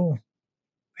exciting. Pretty cool.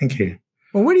 Thank you.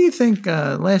 Well, what do you think?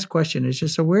 Last question is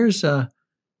just, so where's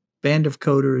Band of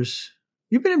Coders?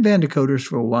 You've been in Band of Coders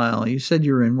for a while. You said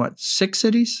you were in 6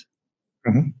 cities?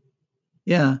 Mm-hmm.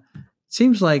 Yeah.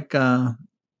 Seems like, do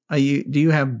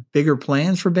you have bigger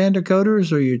plans for Band of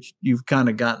Coders, or you've kind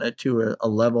of gotten it to a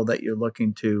level that you're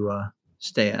looking to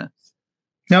stay at?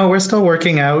 No, we're still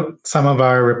working out some of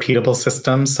our repeatable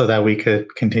systems so that we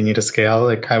could continue to scale.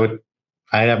 Like I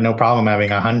have no problem having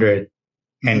 100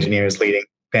 engineers leading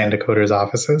Bandecoders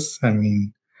offices. I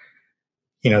mean,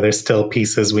 there's still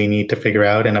pieces we need to figure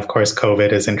out. And of course,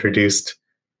 COVID has introduced,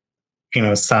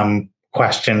 some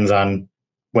questions on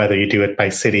whether you do it by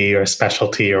city or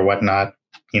specialty or whatnot,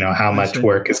 how much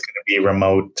work is going to be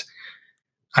remote.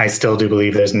 I still do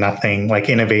believe there's nothing like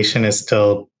innovation is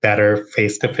still better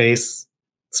face to face,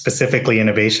 specifically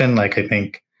innovation. Like I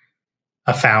think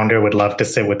a founder would love to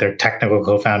sit with their technical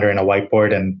co-founder in a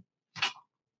whiteboard and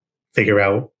figure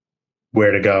out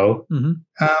where to go.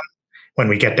 When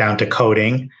we get down to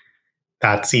coding,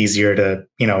 that's easier to,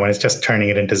 when it's just turning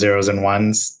it into zeros and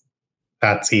ones,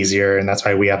 that's easier. And that's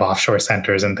why we have offshore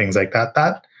centers and things like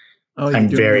that. I'm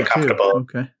very comfortable.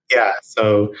 Okay. Yeah.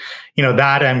 So,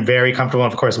 that I'm very comfortable.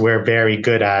 Of course, we're very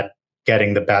good at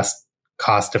getting the best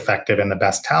cost effective and the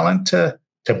best talent to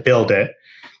build it.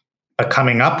 But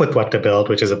coming up with what to build,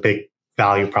 which is a big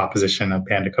value proposition of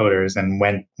Bandecoders, and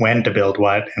when to build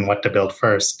what and what to build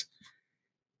first,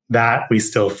 that we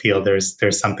still feel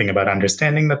there's something about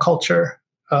understanding the culture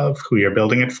of who you're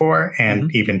building it for,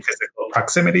 and even physical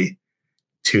proximity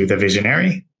to the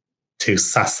visionary to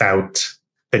suss out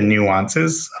the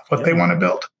nuances of what they want to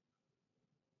build.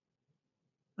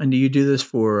 And do you do this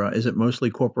for, is it mostly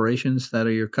corporations that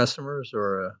are your customers,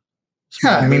 or we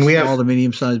have small to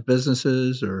medium-sized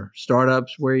businesses or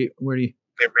startups? Where do you?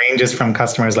 It ranges from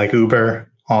customers like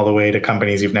Uber all the way to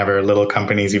little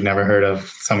companies you've never heard of,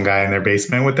 some guy in their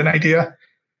basement with an idea.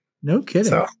 No kidding.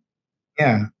 So,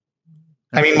 yeah.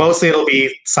 Mostly it'll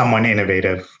be someone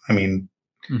innovative.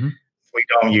 We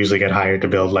don't usually get hired to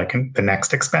build like the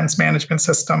next expense management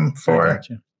system for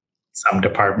some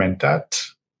department at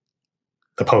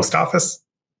the post office.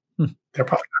 They're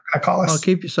probably not going to call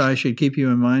us. I should keep you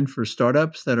in mind for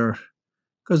startups that are,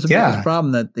 because the biggest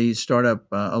problem that these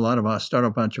a lot of us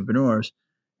startup entrepreneurs,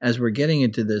 as we're getting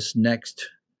into this next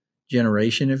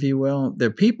generation, if you will, they're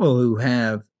people who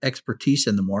have expertise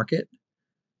in the market,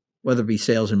 whether it be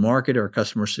sales and market or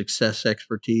customer success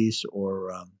expertise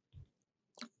or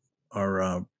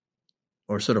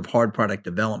sort of hard product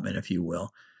development, if you will.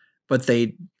 But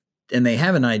they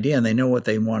have an idea and they know what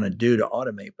they want to do to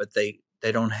automate, but they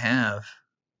don't have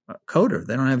a coder.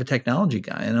 They don't have a technology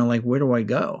guy. And they're like, where do I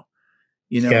go?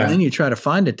 And then you try to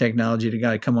find a technology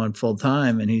guy to come on full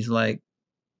time, and he's like,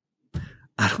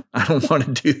 I don't want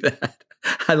to do that.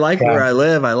 I like where I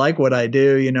live. I like what I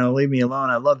do. Leave me alone.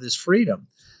 I love this freedom.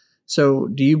 So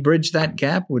do you bridge that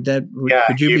gap?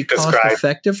 Could you be cost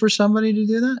effective for somebody to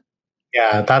do that?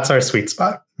 Yeah, that's our sweet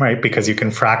spot, right? Because you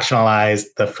can fractionalize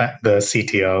the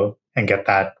CTO and get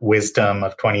that wisdom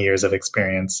of 20 years of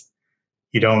experience.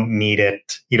 You don't need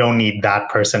it. You don't need that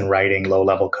person writing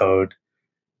low-level code.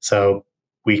 So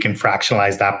we can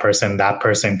fractionalize that person. That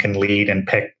person can lead and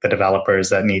pick the developers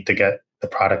that need to get the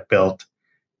product built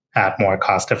at more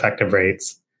cost-effective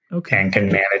rates, and can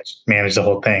manage the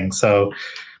whole thing. So,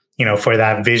 for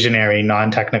that visionary,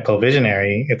 non-technical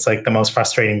visionary, it's like the most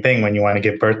frustrating thing when you want to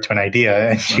give birth to an idea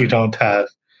and you don't have,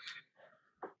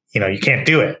 you can't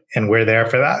do it. And we're there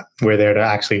for that. We're there to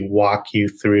actually walk you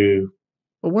through.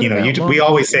 We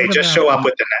always say, just show up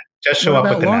with the net. Just show up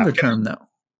with the longer napkin. term, though.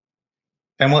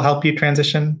 Then we'll help you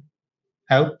transition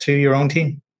out to your own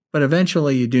team. But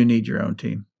eventually, you do need your own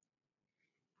team.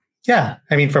 Yeah,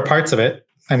 for parts of it.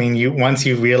 Once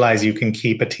you realize you can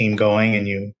keep a team going, and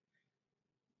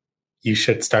you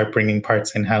should start bringing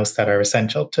parts in-house that are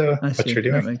essential to what you're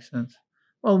doing. That makes sense.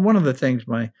 Well, one of the things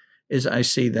is I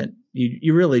see that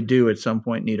you really do at some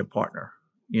point need a partner.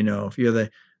 If you're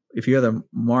the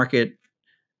market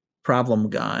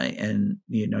problem guy, and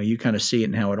you kind of see it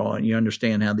and how it all, and you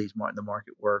understand how the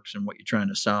market works and what you're trying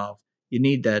to solve, you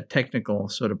need that technical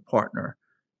sort of partner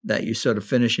that you sort of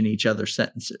finish in each other's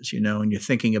sentences, and you're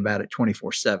thinking about it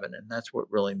 24/7. And that's what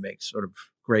really makes sort of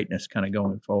greatness kind of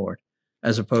going forward,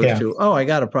 as opposed to, I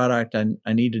got a product,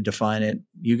 I need to define it.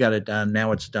 You got it done.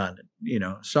 Now it's done.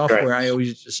 Software, right. I always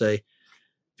used to say,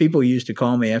 people used to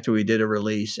call me after we did a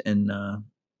release, and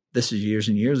this is years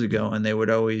and years ago, and they would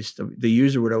always, the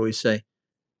user would always say,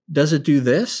 does it do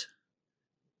this?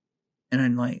 And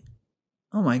I'm like,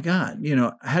 oh my God,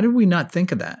 how did we not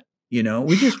think of that?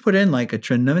 We just put in like a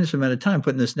tremendous amount of time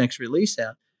putting this next release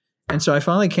out. And so I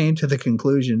finally came to the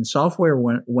conclusion, software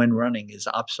when running is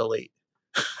obsolete.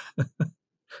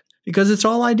 Because it's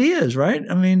all ideas, right?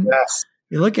 Yes.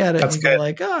 You look at it That's and you're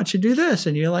like, it should do this.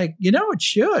 And you're like, it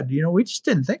should. We just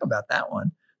didn't think about that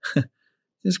one.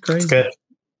 It's crazy. That's good.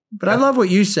 But I love what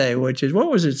you say, which is, what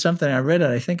was it? Something I read it,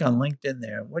 I think, on LinkedIn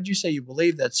there. What did you say? You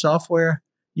believe that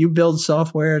you build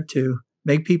software to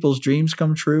make people's dreams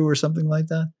come true or something like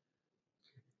that?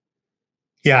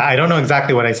 Yeah, I don't know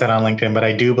exactly what I said on LinkedIn, but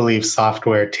I do believe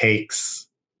software takes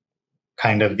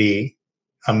kind of the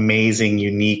amazing,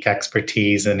 unique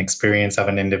expertise and experience of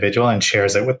an individual and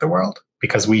shares it with the world,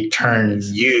 because we turn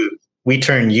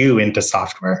you into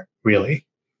software, really.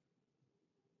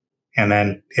 And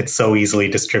then it's so easily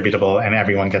distributable and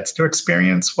everyone gets to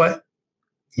experience what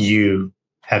you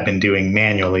have been doing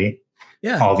manually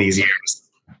all these years.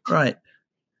 Right.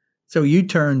 So you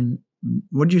turn,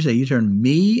 what did you say? You turn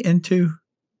me into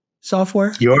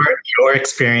software? Your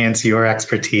experience, your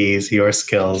expertise, your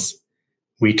skills,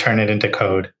 we turn it into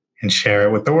code and share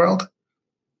it with the world.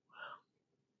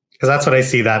 Because that's what I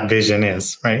see that vision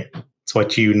is, right? It's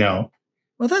what you know.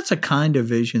 Well, that's a kind of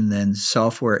vision then.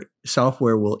 Software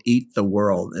will eat the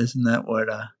world. Isn't that what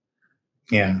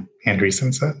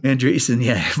Andreessen said?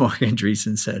 Marc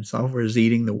Andreessen said. Software is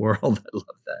eating the world. I love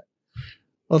that.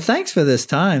 Well, thanks for this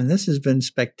time. This has been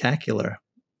spectacular.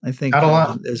 I think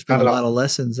there's been a lot of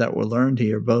lessons that were learned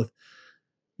here, both,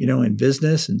 in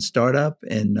business and startup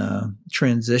and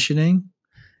transitioning.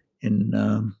 And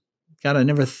God, I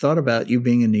never thought about you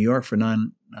being in New York for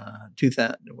 9/11.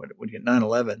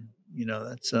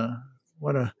 That's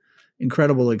what a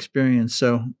incredible experience.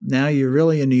 So now you're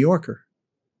really a New Yorker.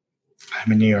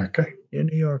 I'm a New Yorker. You're a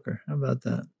New Yorker. How about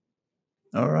that?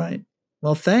 All right.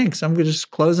 Well, thanks. I'm going to just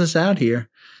close us out here.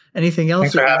 Anything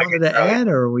else that you wanted to add,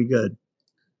 or are we good?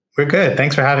 We're good.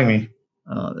 Thanks for having me.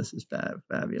 Oh, this is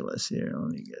fabulous here. Let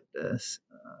me get this.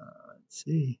 Let's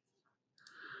see.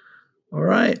 All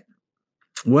right.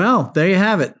 Well, there you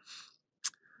have it.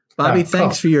 Bobby,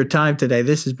 thanks for your time today.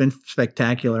 This has been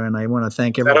spectacular, and I want to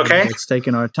thank everyone that's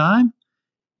taken our time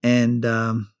and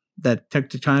that took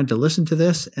the time to listen to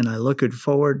this, and I look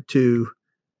forward to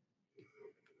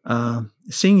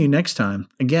seeing you next time.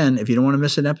 Again, if you don't want to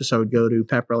miss an episode, go to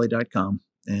paparelli.com,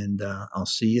 and I'll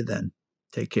see you then.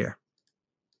 Take care.